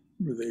 they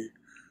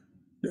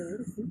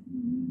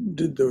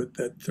did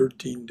that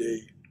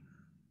 13-day.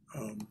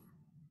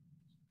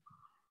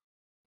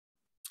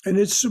 And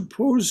it's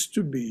supposed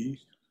to be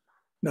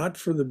not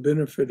for the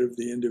benefit of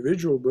the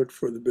individual, but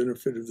for the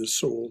benefit of the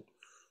soul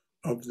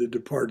of the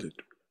departed.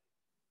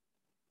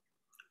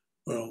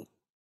 Well,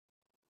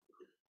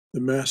 the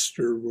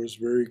master was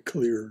very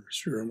clear,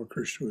 Sri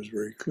Ramakrishna was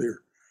very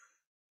clear.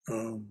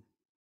 The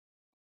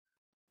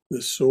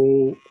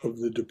soul of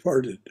the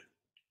departed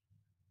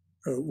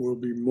will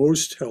be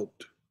most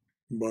helped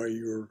by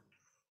your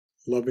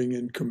loving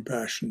and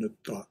compassionate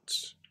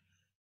thoughts,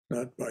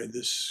 not by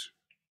this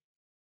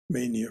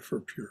mania for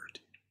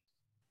purity.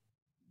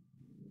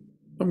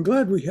 I'm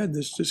glad we had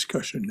this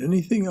discussion.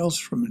 Anything else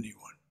from anyone?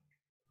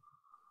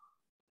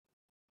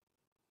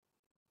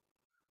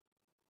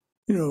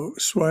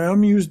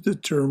 Swayam used the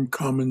term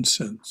common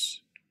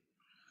sense.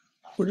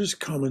 What does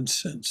common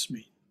sense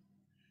mean?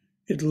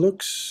 It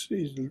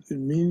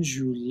means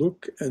you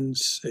look and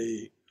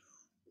say,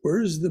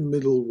 where is the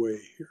middle way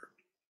here?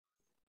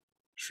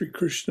 Sri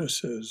Krishna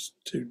says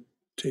to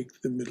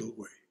take the middle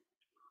way.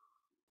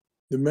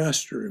 The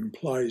master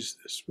implies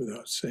this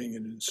without saying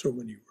it in so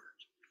many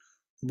words.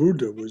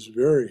 Buddha was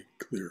very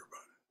clear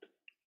about it.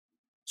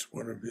 It's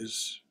one of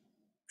his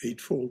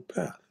eightfold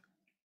path.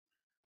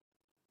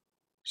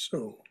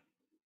 So,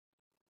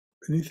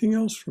 anything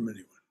else from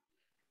anyone?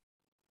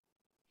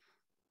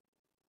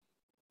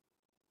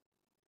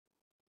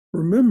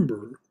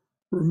 Remember,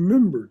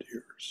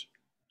 dears,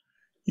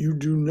 you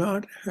do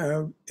not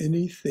have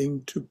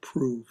anything to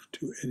prove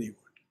to anyone.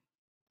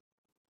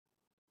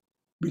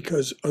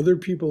 Because other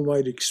people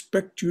might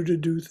expect you to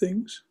do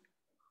things,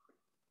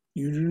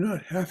 you do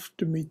not have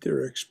to meet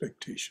their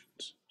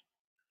expectations.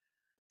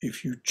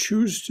 If you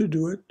choose to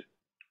do it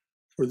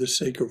for the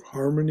sake of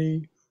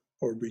harmony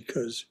or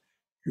because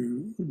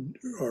you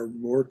are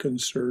more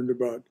concerned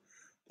about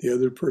the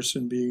other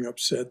person being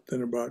upset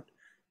than about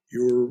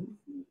your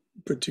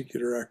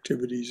particular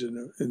activities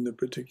in the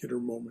particular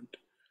moment,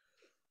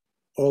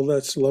 all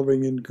that's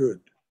loving and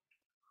good.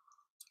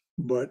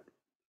 But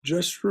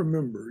just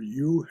remember,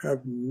 you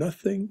have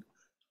nothing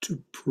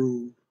to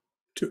prove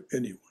to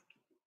anyone.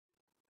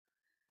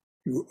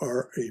 You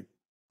are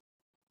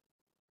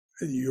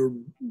your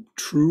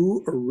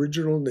true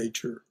original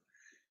nature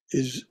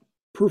is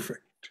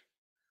perfect,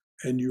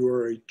 and you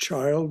are a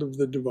child of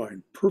the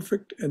divine,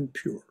 perfect and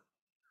pure.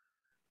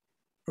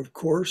 Of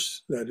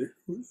course,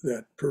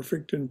 that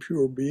perfect and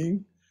pure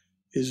being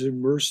is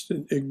immersed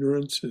in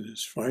ignorance and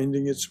is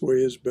finding its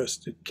way as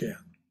best it can.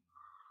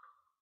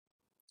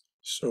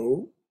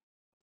 So,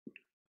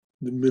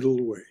 the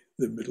middle way,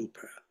 the middle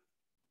path.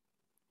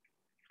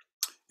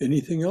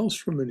 Anything else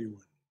from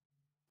anyone?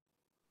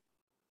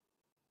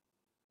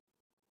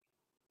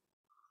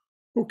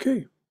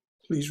 Okay,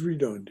 please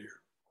read on,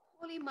 dear.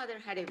 Holy Mother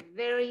had a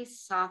very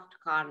soft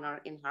corner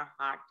in her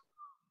heart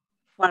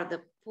for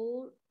the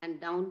poor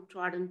and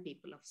downtrodden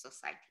people of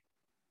society.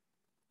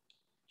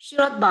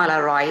 Shirat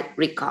Bala Roy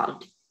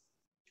recalled,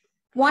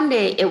 one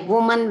day a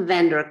woman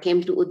vendor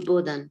came to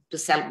Udbodhan to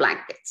sell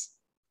blankets.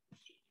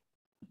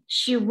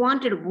 She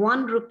wanted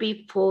 1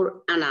 rupee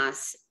 4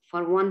 annas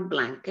for 1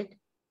 blanket.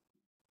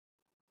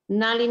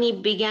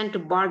 Nalini began to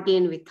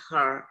bargain with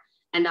her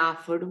and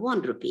offered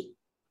 1 rupee.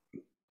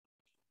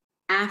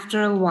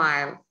 After a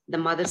while, the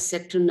mother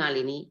said to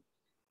Nalini,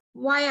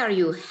 why are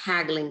you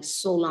haggling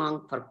so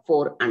long for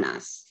 4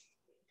 annas?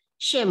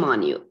 Shame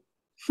on you.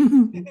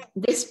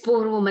 This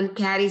poor woman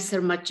carries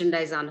her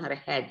merchandise on her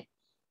head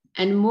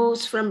and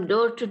moves from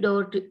door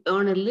to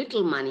earn a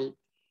little money,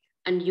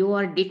 and you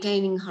are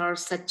detaining her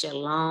such a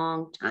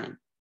long time.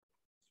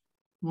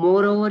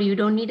 Moreover, you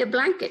don't need a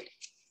blanket.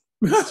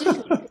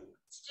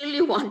 Still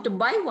you want to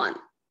buy one.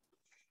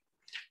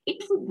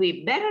 It would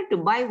be better to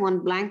buy 1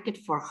 blanket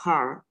for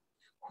her.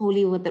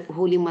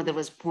 Holy Mother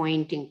was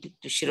pointing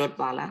to Shirot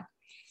Bala,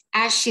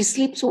 as she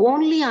sleeps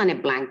only on a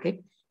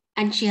blanket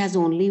and she has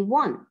only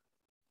 1.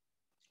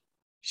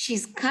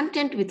 She's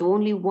content with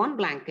only 1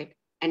 blanket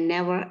and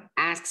never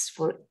asks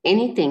for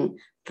anything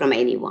from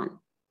anyone.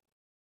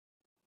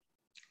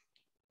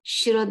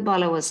 Shirot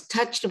Bala was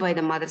touched by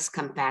the mother's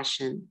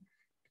compassion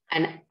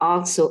and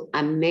also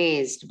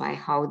amazed by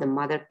how the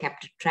mother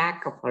kept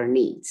track of her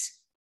needs.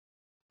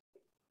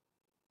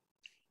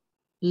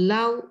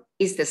 Love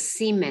is the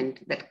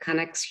cement that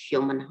connects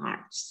human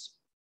hearts.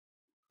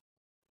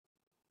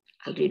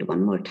 I'll read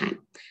one more time.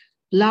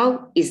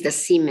 Love is the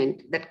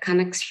cement that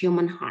connects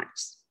human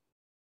hearts.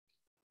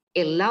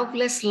 A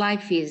loveless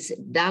life is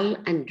dull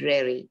and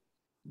dreary,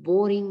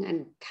 boring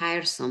and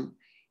tiresome,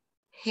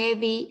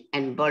 heavy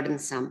and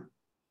burdensome,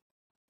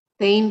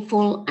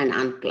 painful and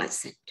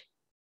unpleasant.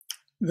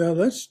 Now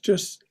let's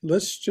just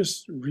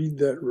read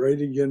that right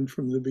again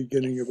from the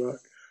beginning about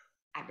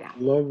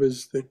love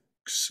is the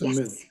cement.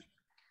 Yes.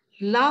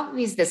 Love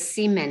is the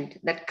cement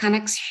that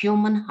connects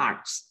human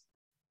hearts.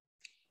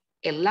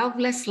 A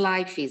loveless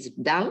life is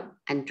dull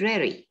and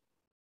dreary,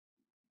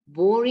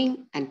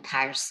 boring and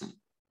tiresome,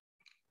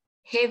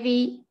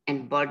 heavy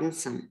and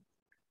burdensome,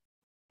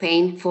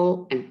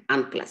 painful and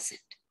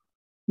unpleasant.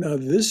 Now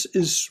this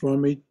is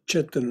Swami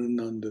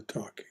Chaitananda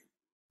talking.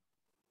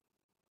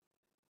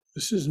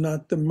 This is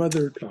not the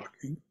mother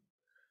talking.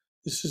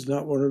 This is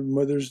not one of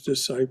mother's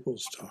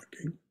disciples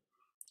talking.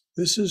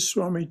 This is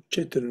Swami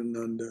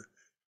Chaitananda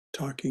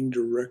talking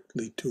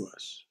directly to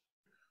us.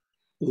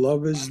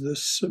 Love is the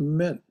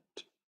cement.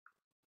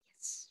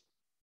 Yes.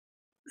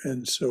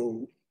 And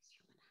so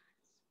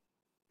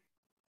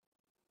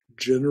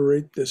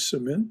generate the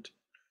cement,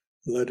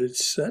 let it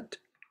set.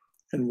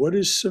 And what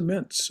is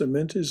cement?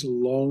 Cement is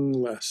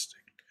long-lasting,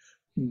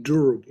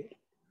 durable.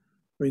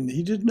 I mean,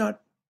 he did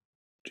not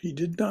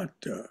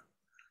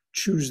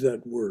choose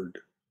that word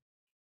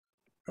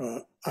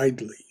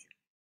idly.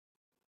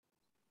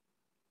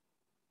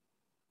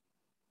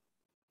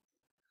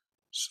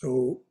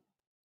 So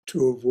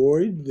to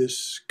avoid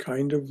this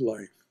kind of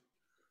life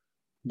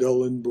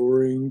dull and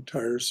boring,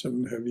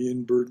 tiresome, heavy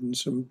and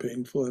burdensome,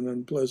 painful and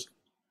unpleasant.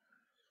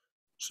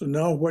 So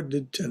now what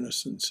did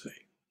Tennyson say?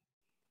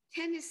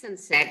 Tennyson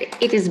said,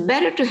 "It is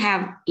better to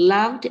have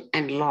loved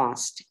and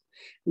lost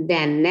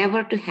than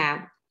never to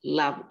have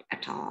loved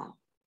at all."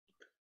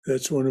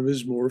 That's one of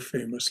his more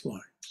famous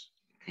lines.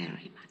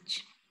 Very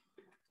much.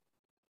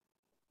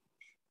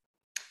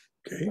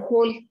 Okay.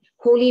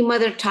 Holy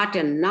Mother taught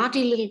a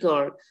naughty little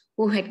girl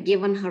who had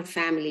given her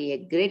family a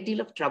great deal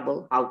of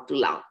trouble how to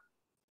love.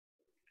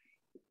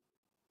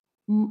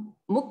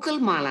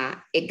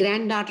 Mukkulmala, a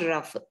granddaughter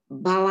of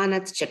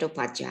Bhavanath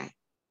Chattopadhyay,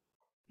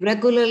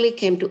 regularly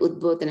came to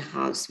Udbodhana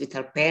house with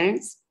her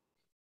parents,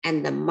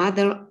 and the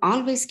mother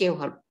always gave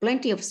her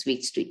plenty of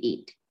sweets to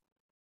eat.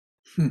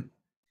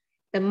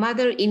 The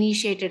mother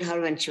initiated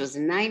her when she was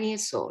 9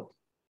 years old.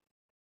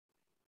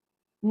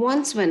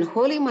 Once, when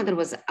Holy Mother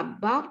was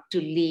about to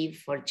leave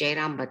for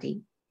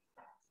Jairambati,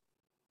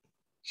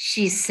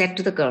 she said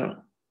to the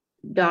girl,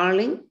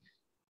 "Darling,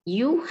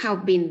 you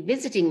have been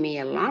visiting me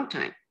a long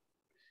time.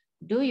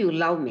 Do you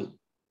love me?"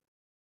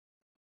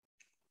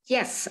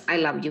 "Yes, I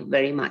love you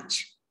very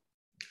much."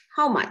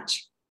 "How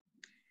much?"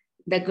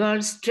 The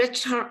girl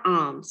stretched her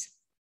arms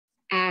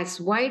as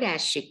wide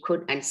as she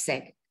could and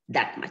said,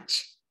 "That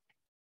much."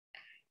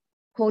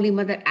 Holy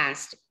Mother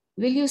asked,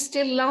 "Will you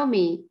still love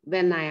me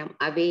when I am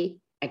away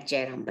at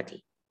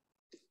Jairambati?"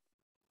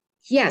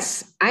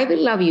 "Yes, I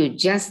will love you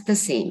just the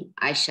same.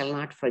 I shall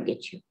not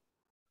forget you."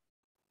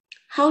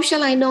 "How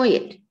shall I know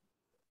it?"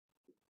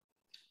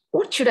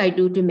 "What should I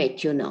do to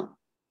make you know?"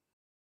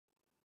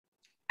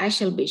 "I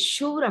shall be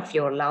sure of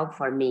your love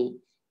for me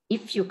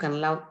if you can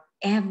love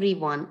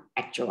everyone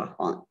at your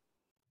home."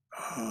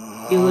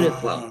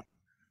 Beautiful.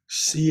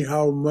 See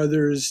how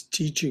Mother is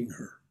teaching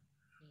her.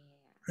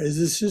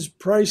 This is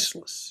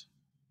priceless.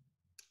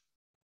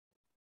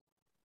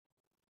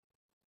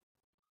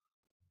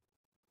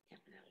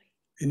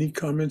 Any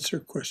comments or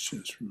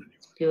questions from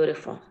anyone?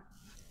 Beautiful.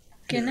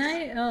 Can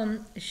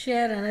I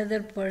share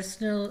another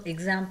personal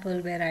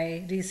example where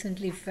I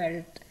recently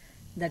felt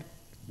that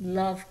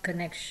love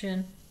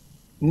connection?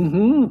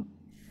 Mm-hmm.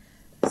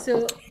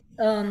 So,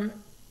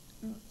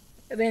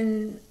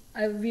 when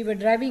we were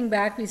driving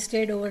back, we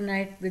stayed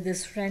overnight with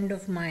this friend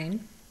of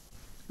mine.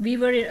 We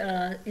were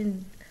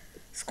in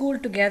school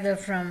together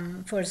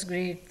from first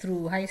grade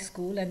through high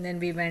school, and then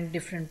we went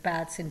different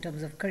paths in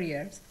terms of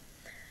careers.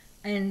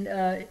 And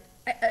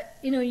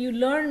you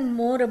learn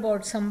more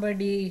about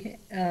somebody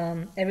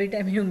every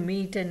time you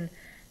meet and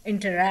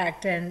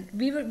interact. And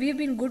we've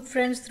been good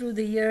friends through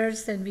the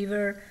years, and we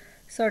were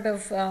sort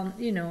of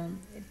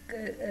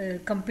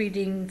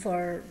competing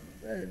for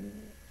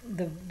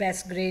the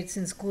best grades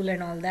in school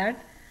and all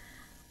that.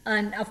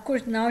 And of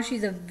course, now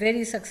she's a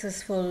very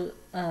successful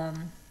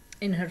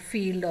in her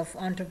field of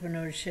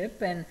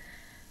entrepreneurship. And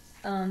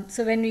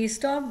so when we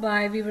stopped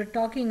by, we were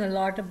talking a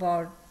lot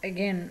about,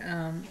 again,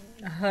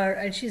 her,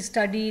 and she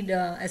studied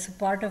as a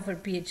part of her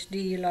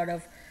PhD a lot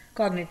of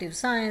cognitive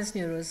science,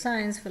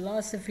 neuroscience,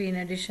 philosophy, in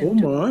addition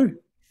to.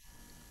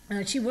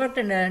 She worked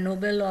under a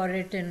Nobel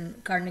laureate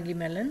in Carnegie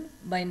Mellon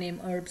by name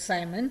Herb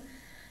Simon,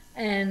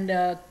 and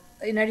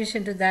in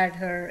addition to that,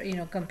 her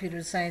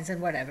computer science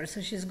and whatever.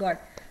 So she's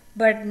got,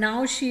 but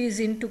now she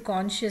is into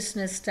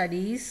consciousness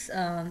studies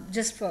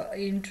just for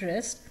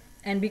interest,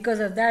 and because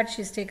of that,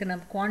 she's taken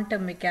up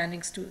quantum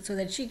mechanics too, so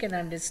that she can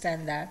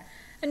understand that.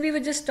 And we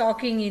were just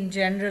talking in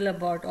general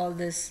about all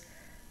this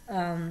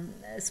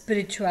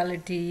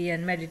spirituality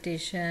and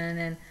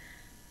meditation,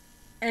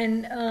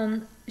 and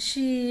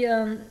she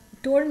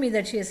told me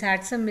that she has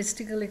had some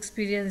mystical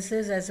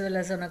experiences, as well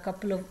as on a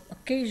couple of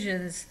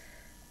occasions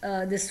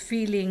this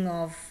feeling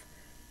of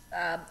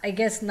I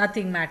guess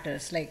nothing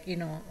matters, like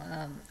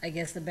I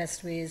guess the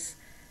best way is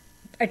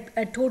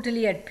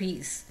totally at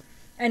peace.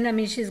 And I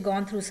mean, she's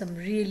gone through some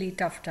really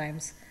tough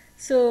times,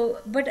 so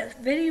but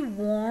very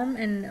warm.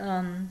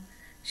 And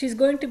she's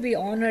going to be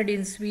honored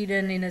in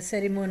Sweden in a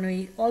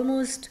ceremony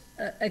almost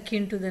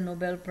akin to the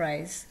Nobel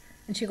Prize,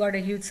 and she got a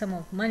huge sum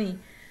of money.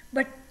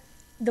 But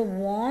the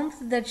warmth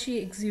that she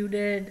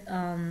exuded,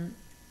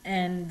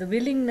 and the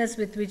willingness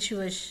with which she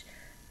was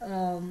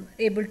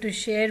able to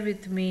share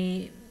with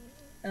me,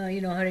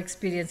 her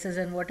experiences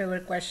and whatever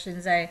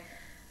questions I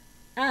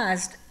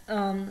asked,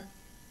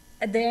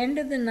 at the end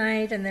of the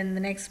night and then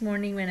the next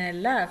morning when I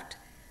left,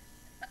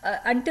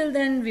 until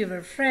then we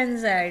were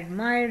friends, I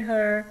admired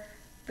her,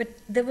 but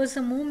there was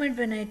a moment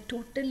when I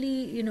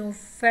totally,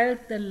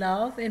 felt the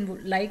love,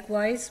 and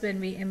likewise when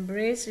we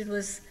embraced, it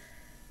was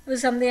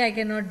something I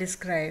cannot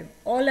describe.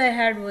 All I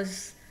had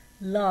was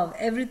love.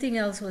 Everything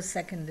else was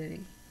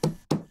secondary.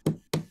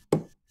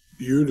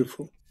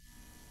 Beautiful.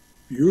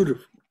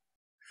 Beautiful.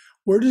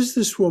 Where does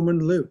this woman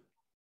live?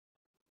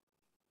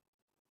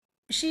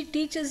 She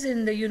teaches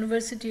in the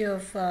University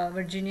of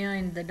Virginia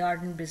in the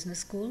Darden Business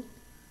School.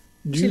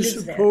 Do you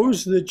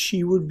suppose that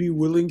she would be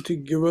willing to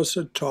give us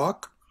a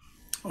talk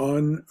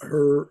on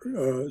her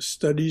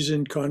studies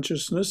in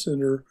consciousness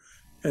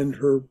and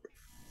her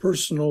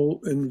personal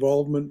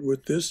involvement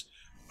with this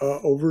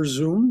over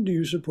Zoom? Do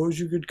you suppose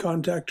you could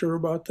contact her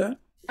about that?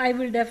 I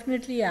will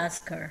definitely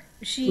ask her.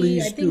 I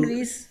Please think,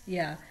 do.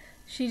 yeah,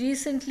 she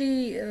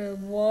recently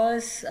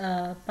was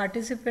a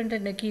participant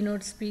and a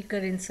keynote speaker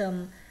in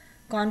some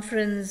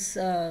conference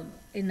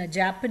in a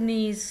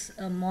Japanese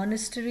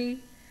monastery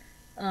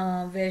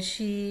where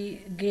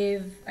she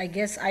gave, I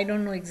guess, I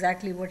don't know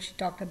exactly what she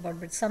talked about,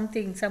 but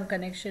something, some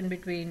connection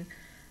between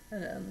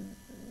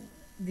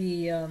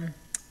the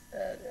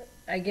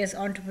I guess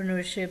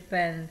entrepreneurship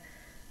and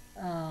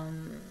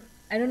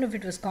I don't know if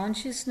it was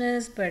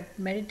consciousness, but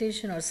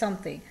meditation or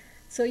something.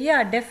 So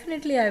yeah,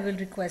 definitely I will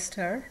request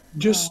her.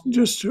 Just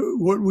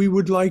what we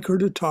would like her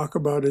to talk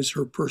about is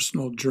her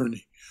personal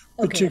journey,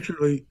 Okay,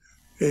 particularly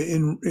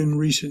in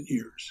recent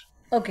years,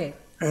 okay,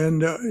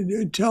 and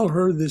tell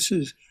her this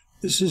is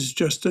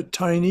just a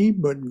tiny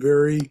but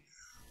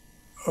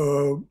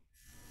uh,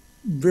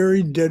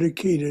 very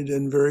dedicated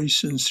and very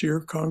sincere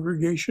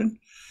congregation,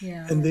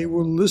 yeah, and they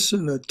will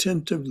listen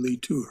attentively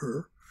to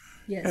her,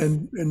 yes,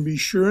 and be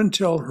sure and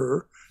tell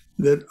her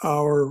that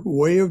our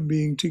way of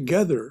being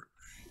together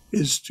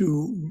is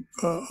to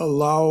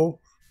allow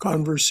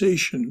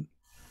conversation,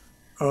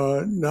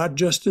 not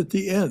just at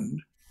the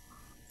end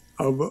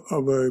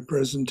of a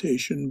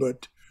presentation,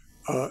 but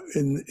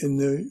in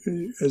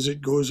the as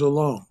it goes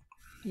along,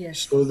 yes,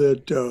 so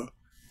that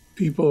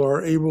people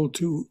are able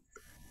to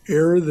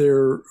air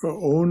their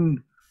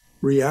own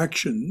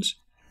reactions,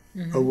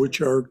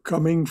 which are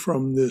coming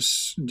from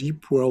this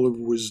deep well of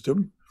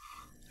wisdom,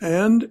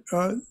 and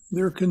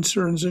their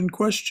concerns and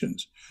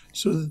questions,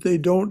 so that they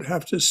don't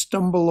have to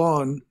stumble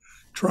on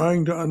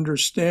trying to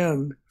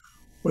understand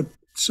what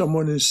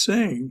someone is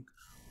saying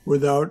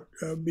without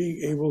being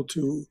able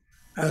to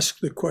ask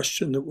the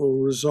question that will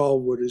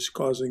resolve what is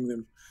causing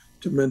them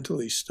to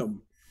mentally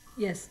stumble.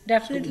 yes, So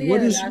definitely I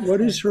will ask what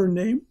her. is her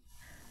name?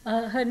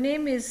 Her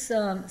name is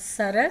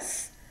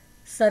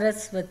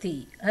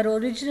Saraswati. Her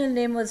original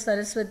name was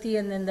Saraswati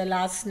and then the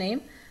last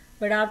name.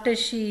 But after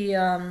she,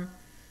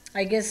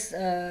 I guess,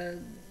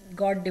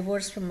 got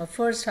divorced from her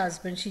first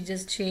husband, she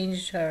just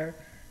changed her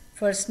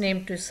first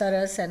name to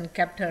Saras and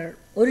kept her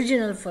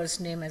original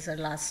first name as her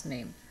last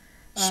name.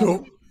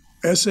 So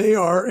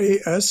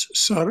Saras,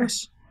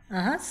 Saras,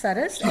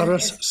 Saras and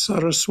Saras,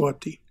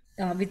 Saraswati.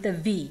 with a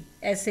V,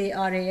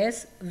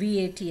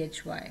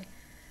 Sarasvathy.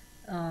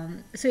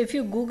 So if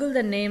you Google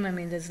the name, I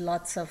mean, there's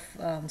lots of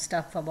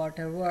stuff about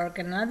her work.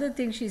 Another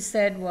thing she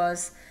said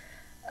was,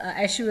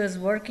 as she was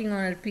working on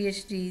her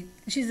PhD,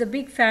 she's a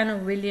big fan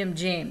of William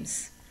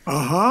James,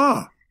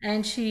 Aha.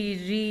 and she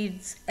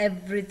reads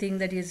everything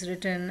that he's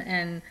written,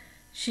 and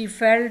she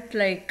felt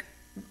like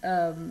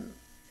um,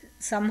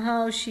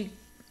 somehow she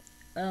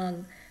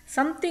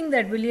something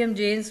that William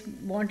James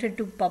wanted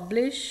to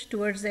publish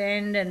towards the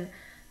end, and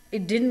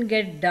it didn't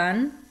get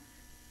done.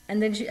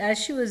 And then as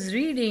she was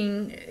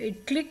reading,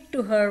 it clicked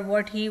to her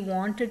what he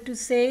wanted to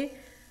say,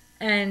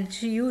 and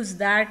she used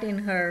that in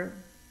her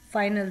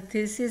final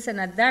thesis. And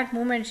at that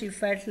moment, she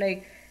felt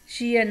like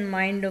she and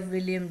mind of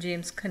William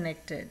James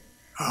connected.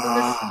 So it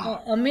was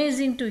Ah.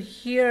 amazing to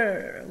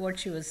hear what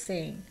she was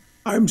saying.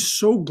 I'm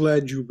so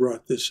glad you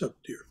brought this up,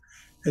 dear.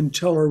 And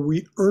tell her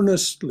we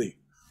earnestly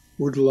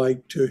would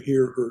like to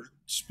hear her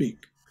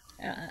speak.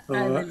 I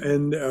will.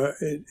 And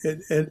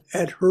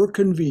at her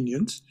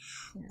convenience.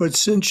 But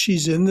since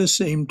she's in the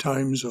same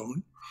time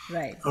zone,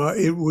 Right.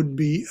 it would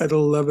be at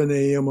 11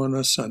 a.m. on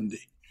a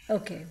Sunday.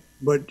 Okay.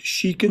 But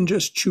she can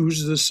just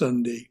choose the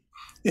Sunday,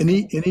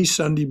 any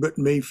Sunday but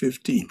May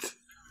 15th,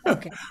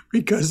 Okay.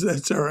 because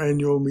that's our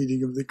annual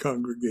meeting of the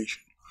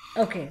congregation.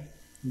 Okay.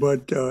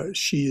 But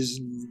she is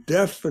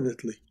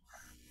definitely,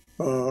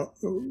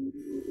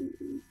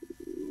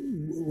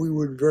 we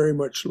would very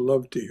much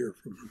love to hear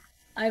from her.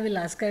 I will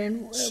ask her.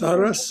 And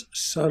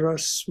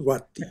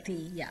Saraswati.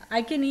 yeah,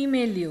 I can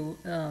email you.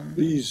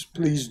 Please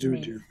do,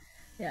 name. dear.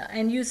 Yeah,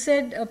 and you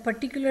said a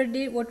particular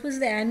day. What was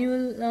the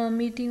annual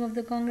meeting of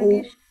the Oh,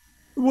 congregation?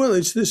 well,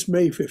 it's this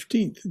May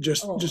 15th,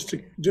 just Oh, just a,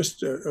 okay.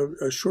 just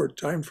a short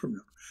time from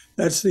now.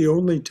 That's the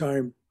only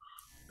time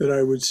that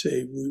I would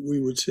say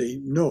we would say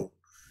no.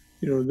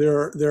 You know,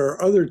 there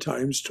are other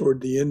times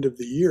toward the end of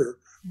the year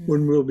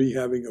when we'll be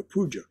having a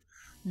puja,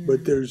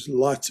 but there's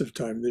lots of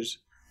time. There's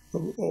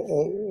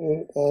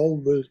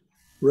all the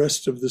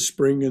rest of the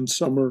spring and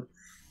summer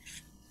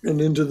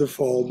and into the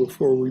fall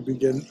before we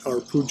begin our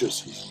puja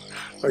season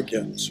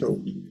again.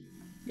 So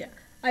Yeah,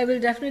 I will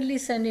definitely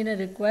send in a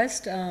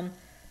request.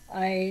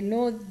 I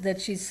know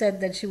that she said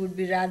that she would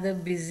be rather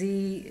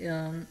busy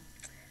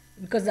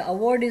because the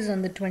award is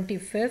on the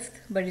 25th,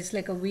 but it's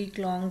like a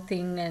week-long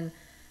thing, and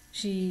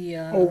she.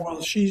 oh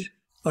well, she's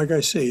like I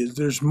say,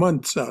 there's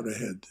months out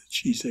ahead that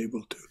she's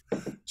able to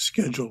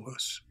schedule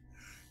us,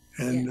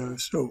 Yeah.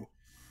 and so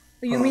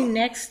You mean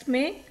next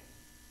May?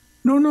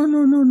 no,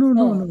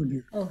 Oh,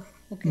 dear. oh,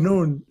 okay.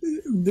 No,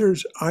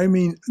 I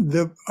mean,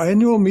 the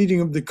annual meeting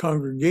of the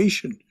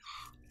congregation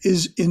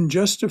is in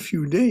just a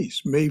few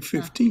days, May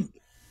 15th,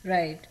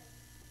 Right,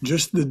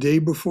 just the day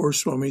before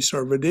Swami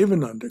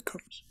Sarvadevananda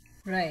comes.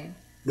 right.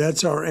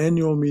 That's our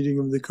annual meeting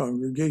of the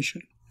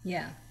congregation.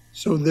 Yeah.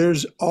 So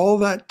there's all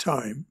that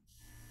time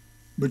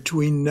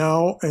between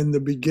now and the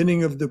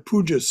beginning of the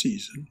puja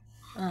season,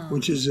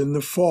 which is in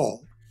the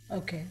fall.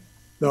 Okay.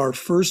 Our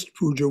first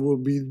puja will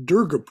be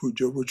Durga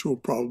Puja, which will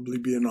probably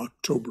be in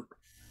October.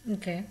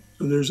 Okay.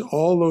 So there's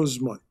all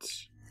those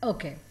months.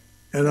 Okay.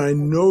 And I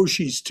know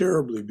she's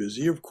terribly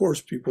busy. Of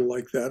course, people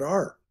like that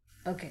are.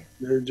 Okay.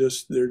 They're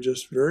just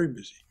very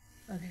busy.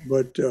 Okay.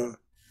 But the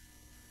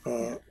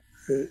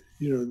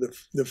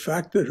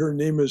fact that her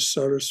name is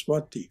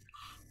Saraswati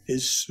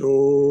is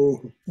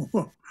so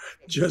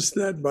just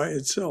that by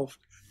itself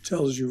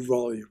tells you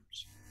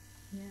volumes.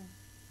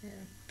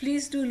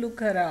 Please do look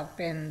her up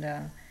and.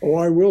 Oh,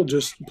 I will.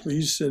 Just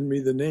please send me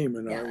the name,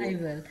 and Yeah, I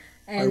will.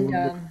 I And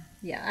will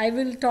I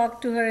will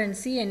talk to her and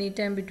see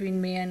anytime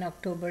between May and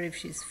October if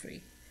she's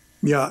free.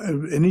 Yeah,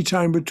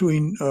 anytime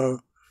between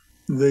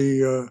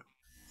the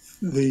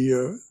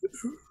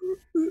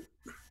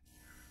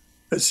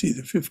let's see,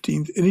 the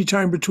 15th.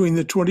 Anytime between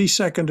the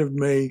 22nd of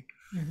May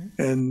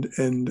and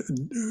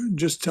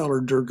just tell her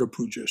Durga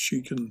Puja.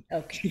 She can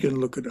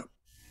look it up.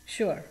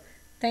 Sure.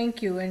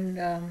 Thank you, and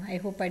I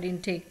hope I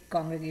didn't take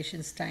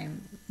congregation's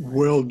time.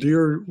 Well,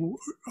 dear,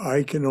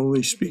 I can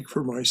only speak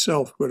for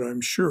myself, but I'm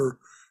sure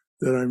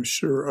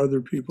other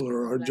people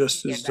are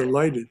just as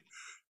delighted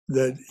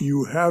that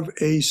you have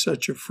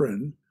such a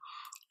friend,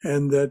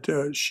 and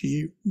that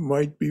she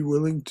might be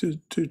willing to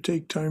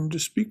take time to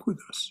speak with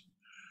us,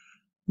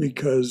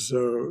 because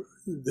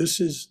this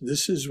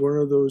is one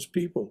of those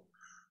people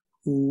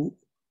who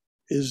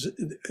is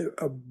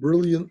a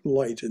brilliant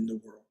light in the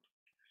world.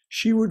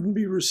 She wouldn't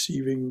be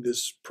receiving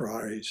this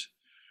prize.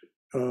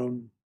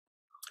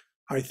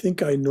 I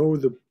think I know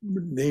the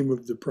name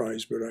of the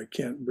prize, but I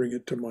can't bring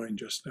it to mind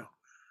just now.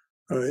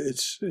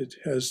 It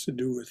has to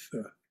do with,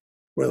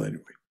 well,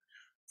 anyway,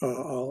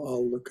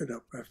 I'll look it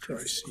up after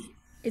I see.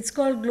 It's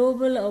called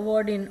Global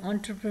Award in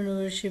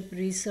Entrepreneurship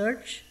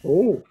Research.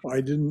 Oh, I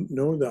didn't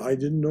know that. I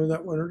didn't know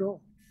that one at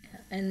all.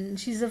 And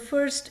she's the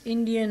first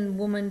Indian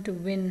woman to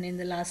win in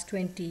the last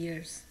 20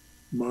 years.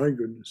 My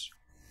goodness.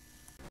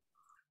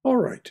 All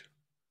right.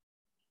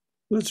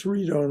 Let's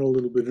read on a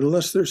little bit,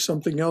 unless there's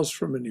something else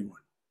from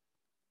anyone.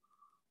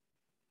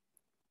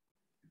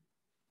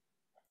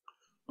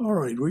 All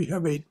right, we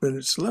have 8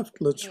 minutes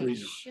left. Let's read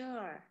on.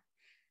 Sure.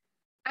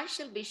 I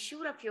shall be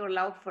sure of your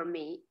love for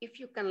me if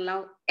you can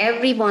love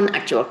everyone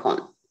at your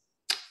home.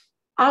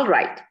 All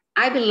right,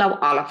 I will love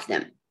all of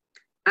them.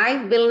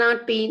 I will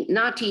not be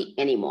naughty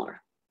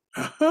anymore.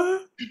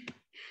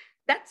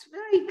 That's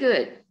very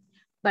good.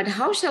 But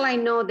how shall I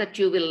know that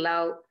you will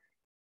love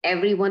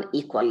everyone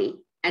equally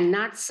and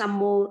not some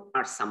more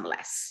or some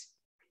less?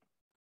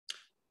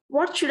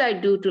 What should I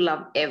do to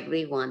love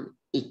everyone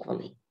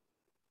equally?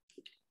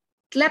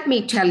 Let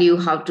me tell you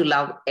how to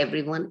love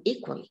everyone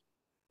equally.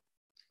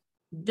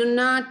 Do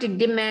not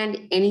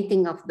demand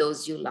anything of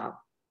those you love.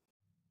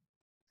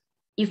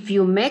 If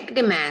you make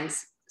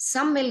demands,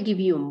 some will give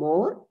you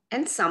more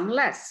and some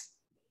less.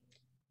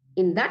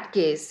 In that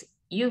case,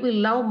 you will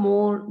love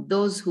more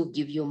those who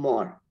give you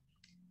more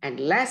and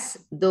less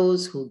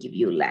those who give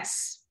you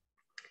less.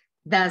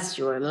 Thus,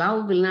 your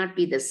love will not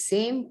be the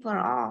same for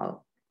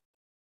all.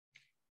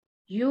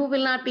 You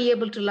will not be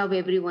able to love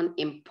everyone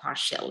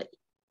impartially.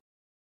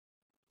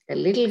 The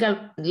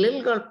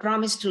little girl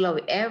promised to love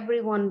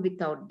everyone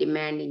without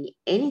demanding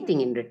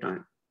anything in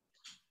return.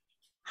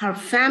 Her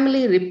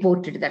family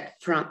reported that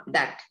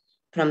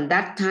from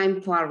that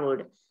time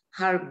forward,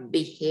 her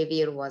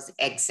behavior was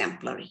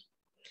exemplary.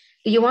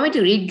 Do you want me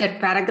to read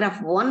that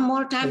paragraph one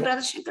more time,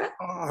 Brother Shankara?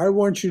 I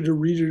want you to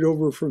read it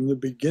over from the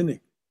beginning.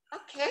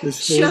 Okay,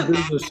 This sure. whole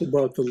business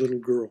about the little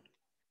girl.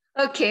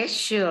 Okay,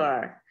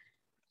 sure.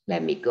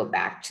 Let me go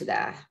back to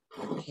that.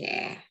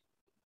 Okay.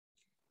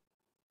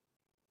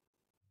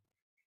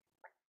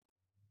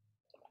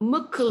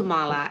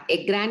 Mukulmala,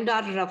 a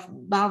granddaughter of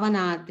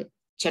Bhavanad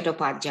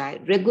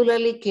Chattopadhyay,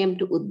 regularly came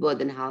to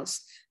Udbodhan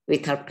house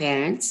with her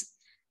parents,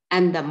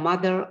 and the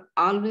mother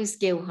always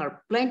gave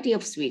her plenty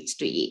of sweets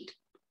to eat.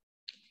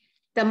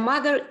 The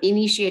mother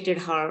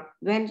initiated her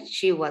when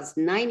she was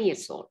 9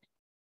 years old.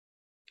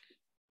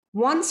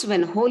 Once,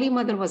 when Holy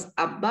Mother was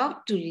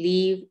about to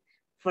leave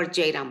for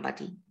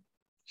Jairambati,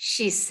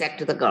 she said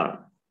to the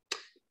girl,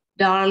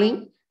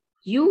 "Darling,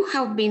 you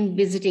have been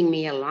visiting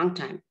me a long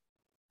time.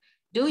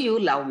 Do you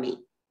love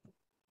me?"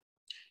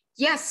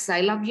 "Yes, I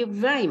love you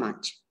very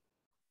much."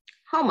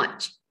 "How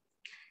much?"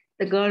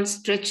 The girl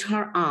stretched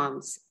her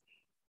arms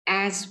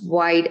as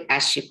wide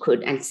as she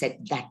could and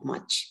said, "That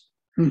much."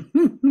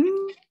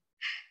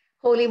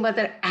 Holy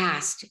Mother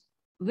asked,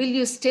 "Will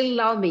you still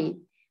love me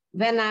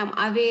when I am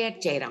away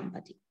at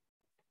Jairambati?"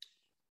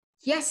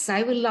 "Yes,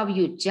 I will love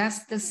you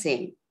just the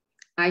same.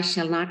 I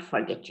shall not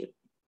forget you."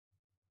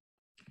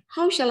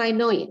 "How shall I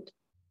know it?"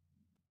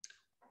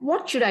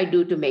 "What should I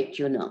do to make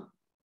you know?"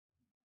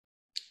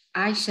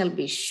 "I shall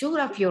be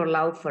sure of your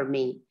love for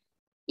me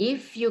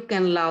if you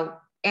can love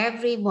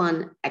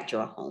everyone at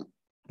your home."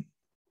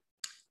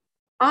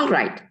 "All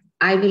right,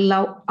 I will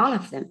love all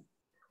of them.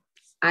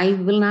 I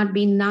will not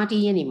be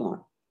naughty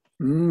anymore."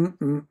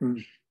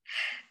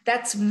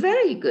 "That's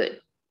very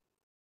good.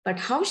 But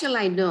how shall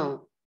I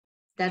know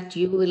that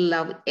you will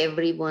love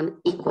everyone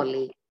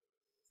equally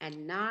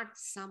and not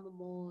some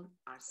more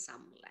or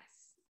some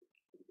less.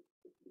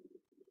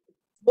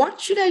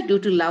 What should I do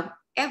to love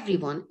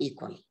everyone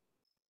equally?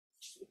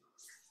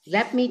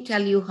 Let me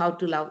tell you how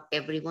to love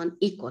everyone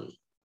equally.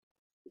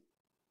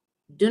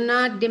 Do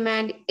not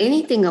demand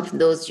anything of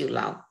those you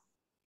love.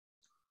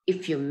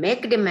 If you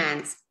make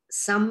demands,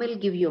 some will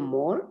give you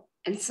more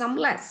and some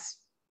less.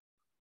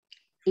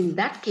 In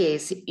that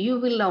case, you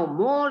will love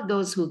more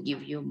those who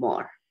give you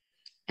more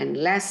and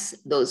less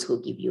those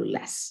who give you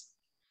less.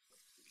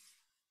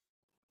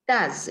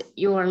 Thus,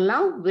 your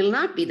love will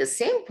not be the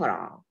same for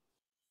all.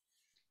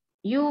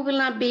 You will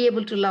not be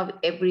able to love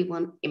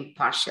everyone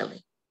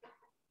impartially.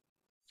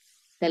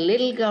 The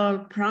little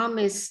girl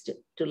promised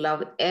to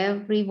love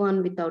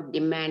everyone without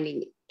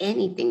demanding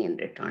anything in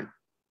return.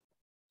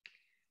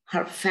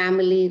 Her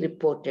family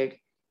reported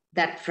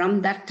that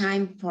from that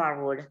time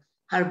forward,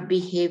 her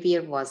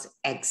behavior was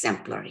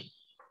exemplary.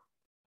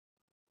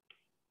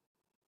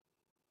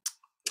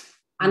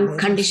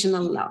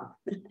 Unconditional love.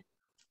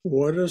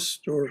 What a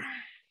story.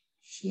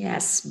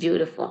 Yes,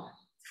 beautiful.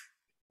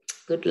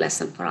 Good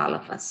lesson for all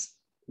of us.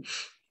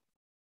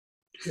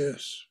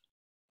 Yes.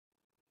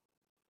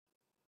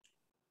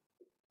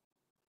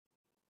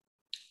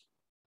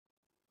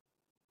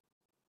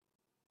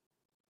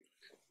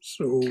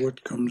 So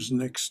what comes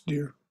next,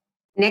 dear?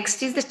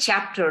 Next is the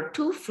chapter,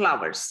 Two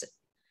Flowers.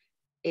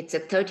 It's a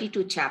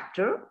 32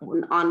 chapter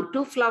on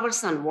two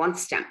flowers on one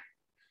stem.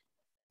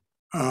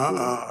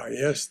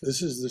 Yes,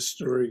 this is the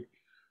story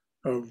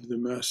of the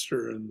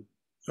master and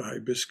the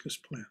hibiscus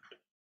plant.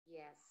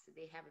 Yes,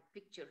 they have a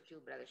picture too,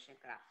 Brother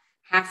Shankara.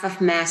 Half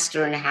of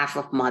master and half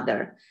of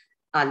mother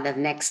on the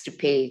next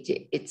page.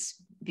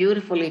 It's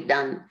beautifully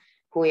done,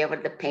 whoever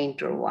the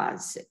painter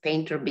was,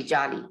 Painter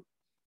Bijali.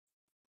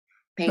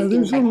 Now,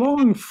 there's a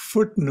long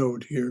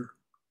footnote here.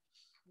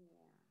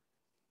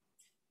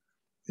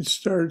 It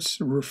starts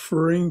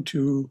referring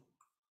to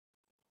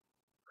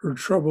her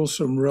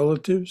troublesome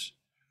relatives.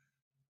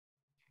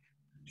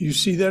 Do you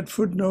see that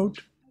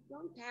footnote? I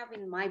don't have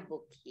in my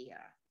book here.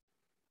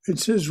 It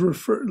says,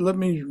 let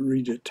me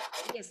read it.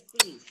 Yes,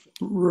 please.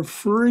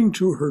 Referring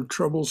to her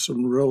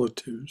troublesome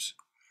relatives.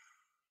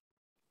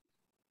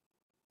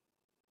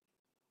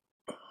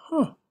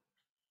 Huh.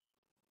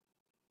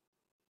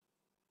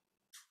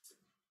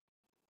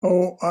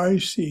 Oh, I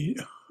see.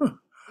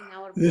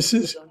 This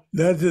is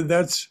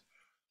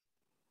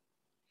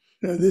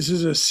this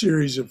is a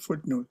series of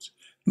footnotes.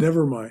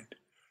 Never mind.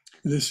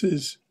 This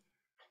is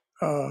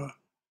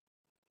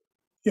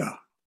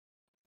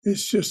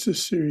it's just a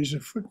series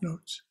of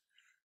footnotes.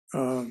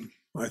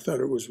 I thought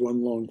it was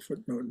one long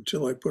footnote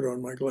until I put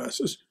on my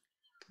glasses.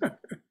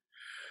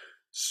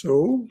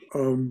 So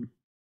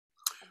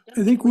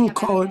I think we'll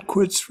call it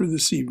quits for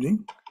this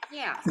evening.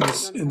 Yeah.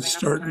 And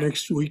start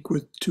next week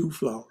with Two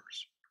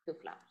Flowers. Two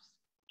Flowers.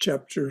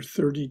 Chapter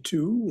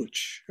 32,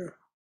 which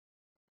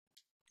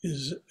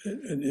is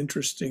an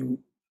interesting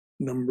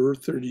number.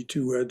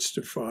 32 adds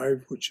to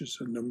 5, which is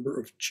a number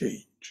of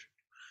change.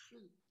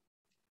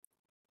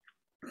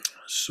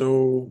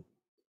 So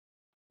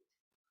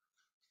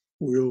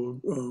we'll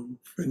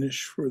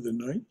finish for the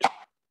night.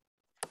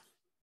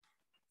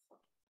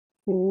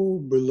 Oh,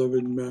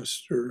 beloved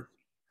Master,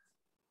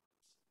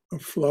 a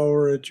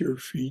flower at your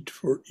feet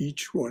for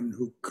each one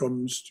who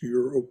comes to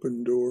your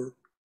open door.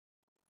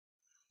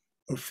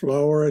 A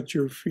flower at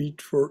your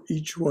feet for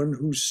each one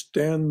who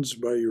stands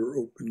by your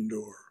open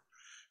door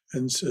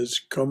and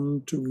says,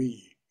 come to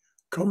me,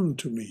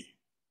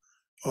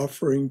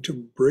 offering to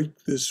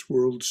break this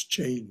world's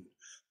chain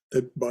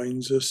that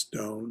binds us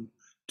down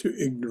to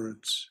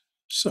ignorance,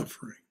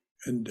 suffering,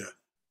 and death.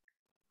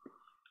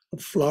 A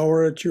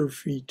flower at your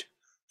feet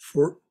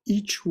for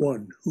each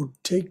one who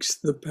takes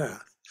the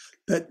path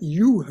that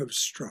you have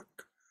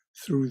struck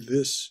through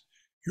this,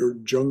 your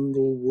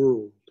jungle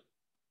world.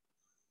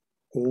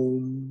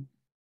 Om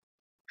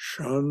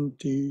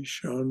Shanti,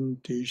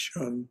 Shanti,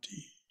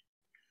 Shanti.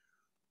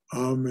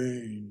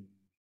 Amen.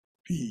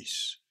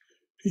 Peace,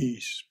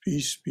 peace,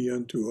 peace be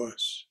unto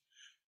us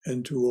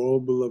and to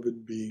all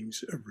beloved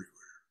beings everywhere.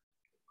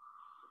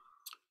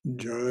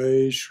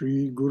 Jai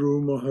Shri Guru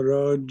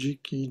Maharaj Ji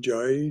Ki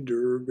Jai,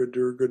 Durga,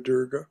 Durga,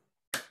 Durga.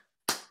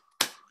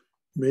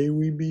 May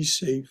we be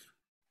safe.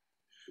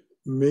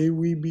 May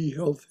we be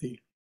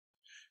healthy.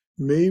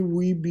 May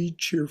we be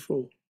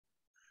cheerful.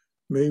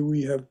 May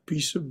we have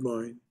peace of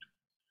mind.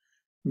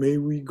 May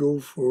we go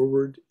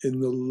forward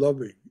in the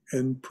loving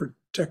and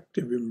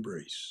protective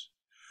embrace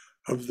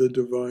of the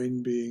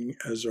Divine Being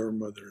as our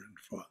Mother and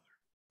Father.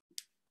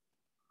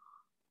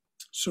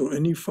 So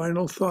any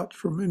final thought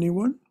from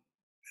anyone?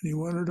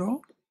 Anyone at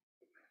all?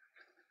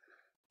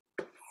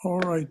 All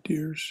right,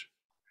 dears.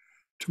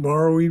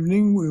 Tomorrow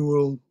evening we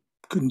will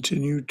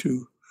continue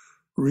to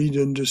read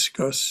and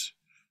discuss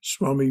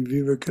Swami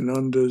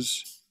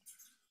Vivekananda's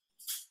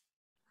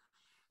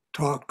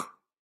talk,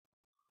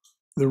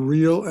 The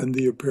Real and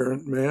the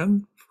Apparent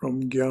Man,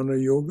 from Jnana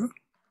Yoga.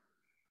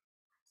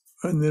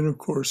 And then, of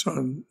course,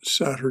 on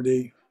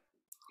Saturday,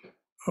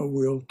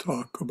 we'll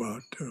talk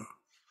about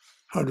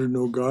How to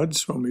Know God,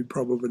 Swami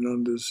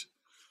Prabhavananda's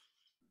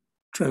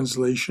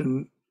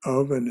translation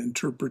of and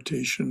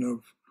interpretation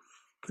of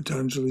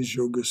Patanjali's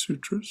Yoga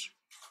Sutras.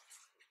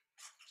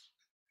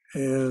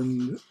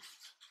 And,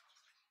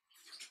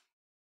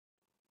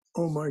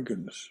 oh my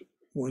goodness,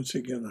 once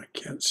again, I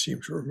can't seem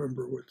to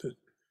remember what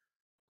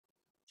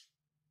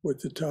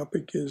the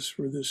topic is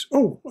for this.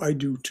 Oh, I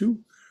do too.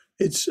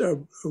 It's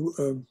the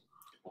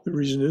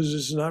reason is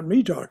it's not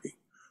me talking.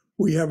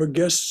 We have a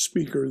guest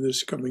speaker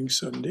this coming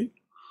Sunday.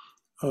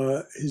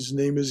 His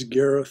name is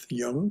Gareth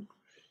Young.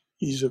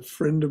 He's a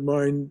friend of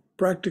mine.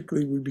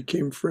 Practically, we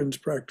became friends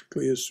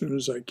practically as soon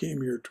as I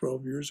came here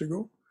 12 years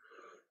ago,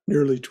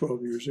 nearly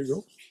 12 years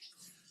ago.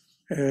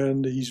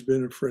 And he's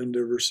been a friend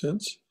ever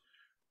since.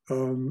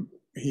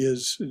 He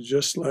is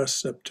just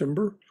last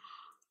September,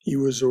 he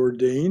was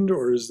ordained,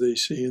 or as they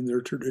say in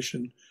their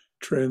tradition,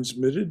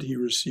 transmitted. He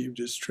received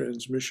his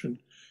transmission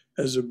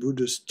as a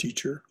Buddhist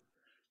teacher.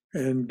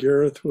 And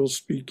Gareth will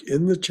speak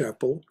in the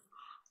chapel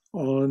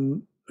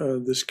on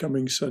this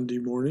coming Sunday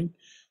morning.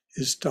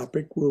 His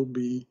topic will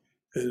be,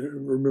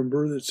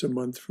 remember, it's a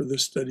month for the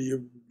study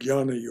of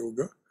Jnana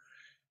Yoga.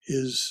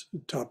 His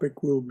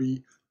topic will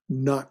be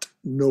not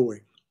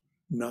knowing,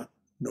 not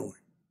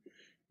knowing.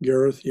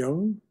 Gareth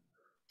Young,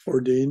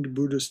 ordained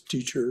Buddhist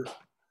teacher,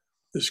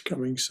 this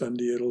coming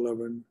Sunday at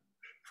 11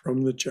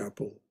 from the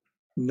chapel,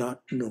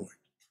 not knowing.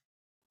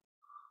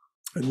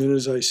 And then,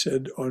 as I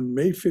said, on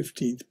May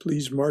 15th,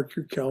 please mark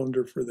your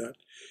calendar for that.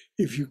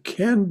 If you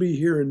can be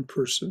here in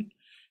person,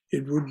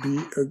 it would be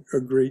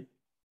a great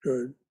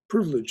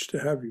privilege to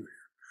have you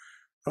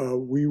here.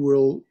 We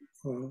will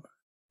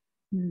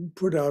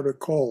put out a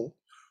call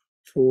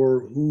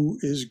for who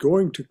is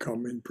going to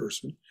come in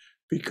person,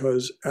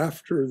 because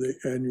after the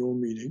annual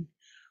meeting,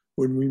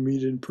 when we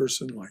meet in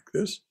person like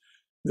this,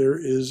 there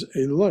is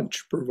a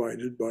lunch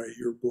provided by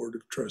your board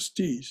of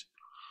trustees.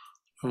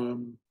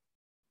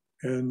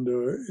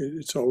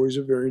 It's always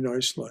a very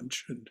nice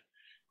lunch, and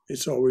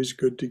it's always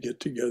good to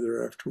get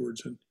together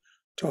afterwards and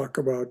talk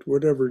about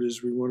whatever it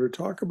is we want to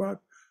talk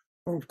about.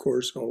 Of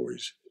course,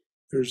 always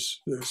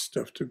there's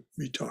stuff to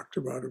be talked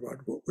about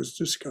what was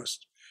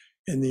discussed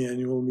in the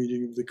annual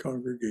meeting of the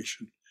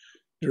congregation,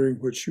 during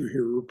which you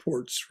hear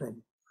reports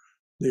from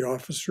the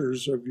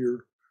officers of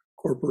your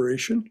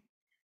corporation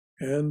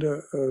and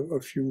a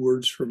few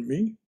words from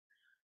me.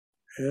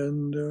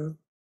 And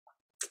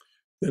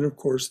then, of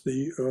course,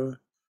 the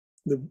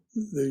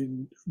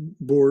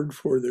board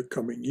for the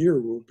coming year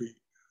will be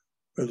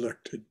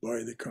elected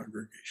by the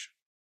congregation.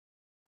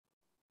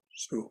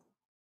 So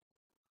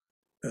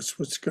that's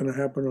what's going to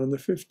happen on the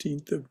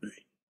 15th of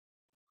May.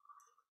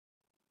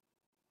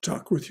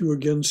 Talk with you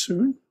again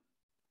soon.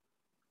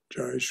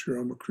 Jai Shri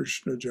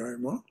Ramakrishna Jai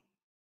Ma.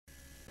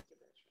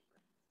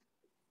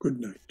 Good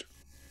night.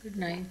 Good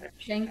night.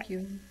 Thank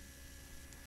you.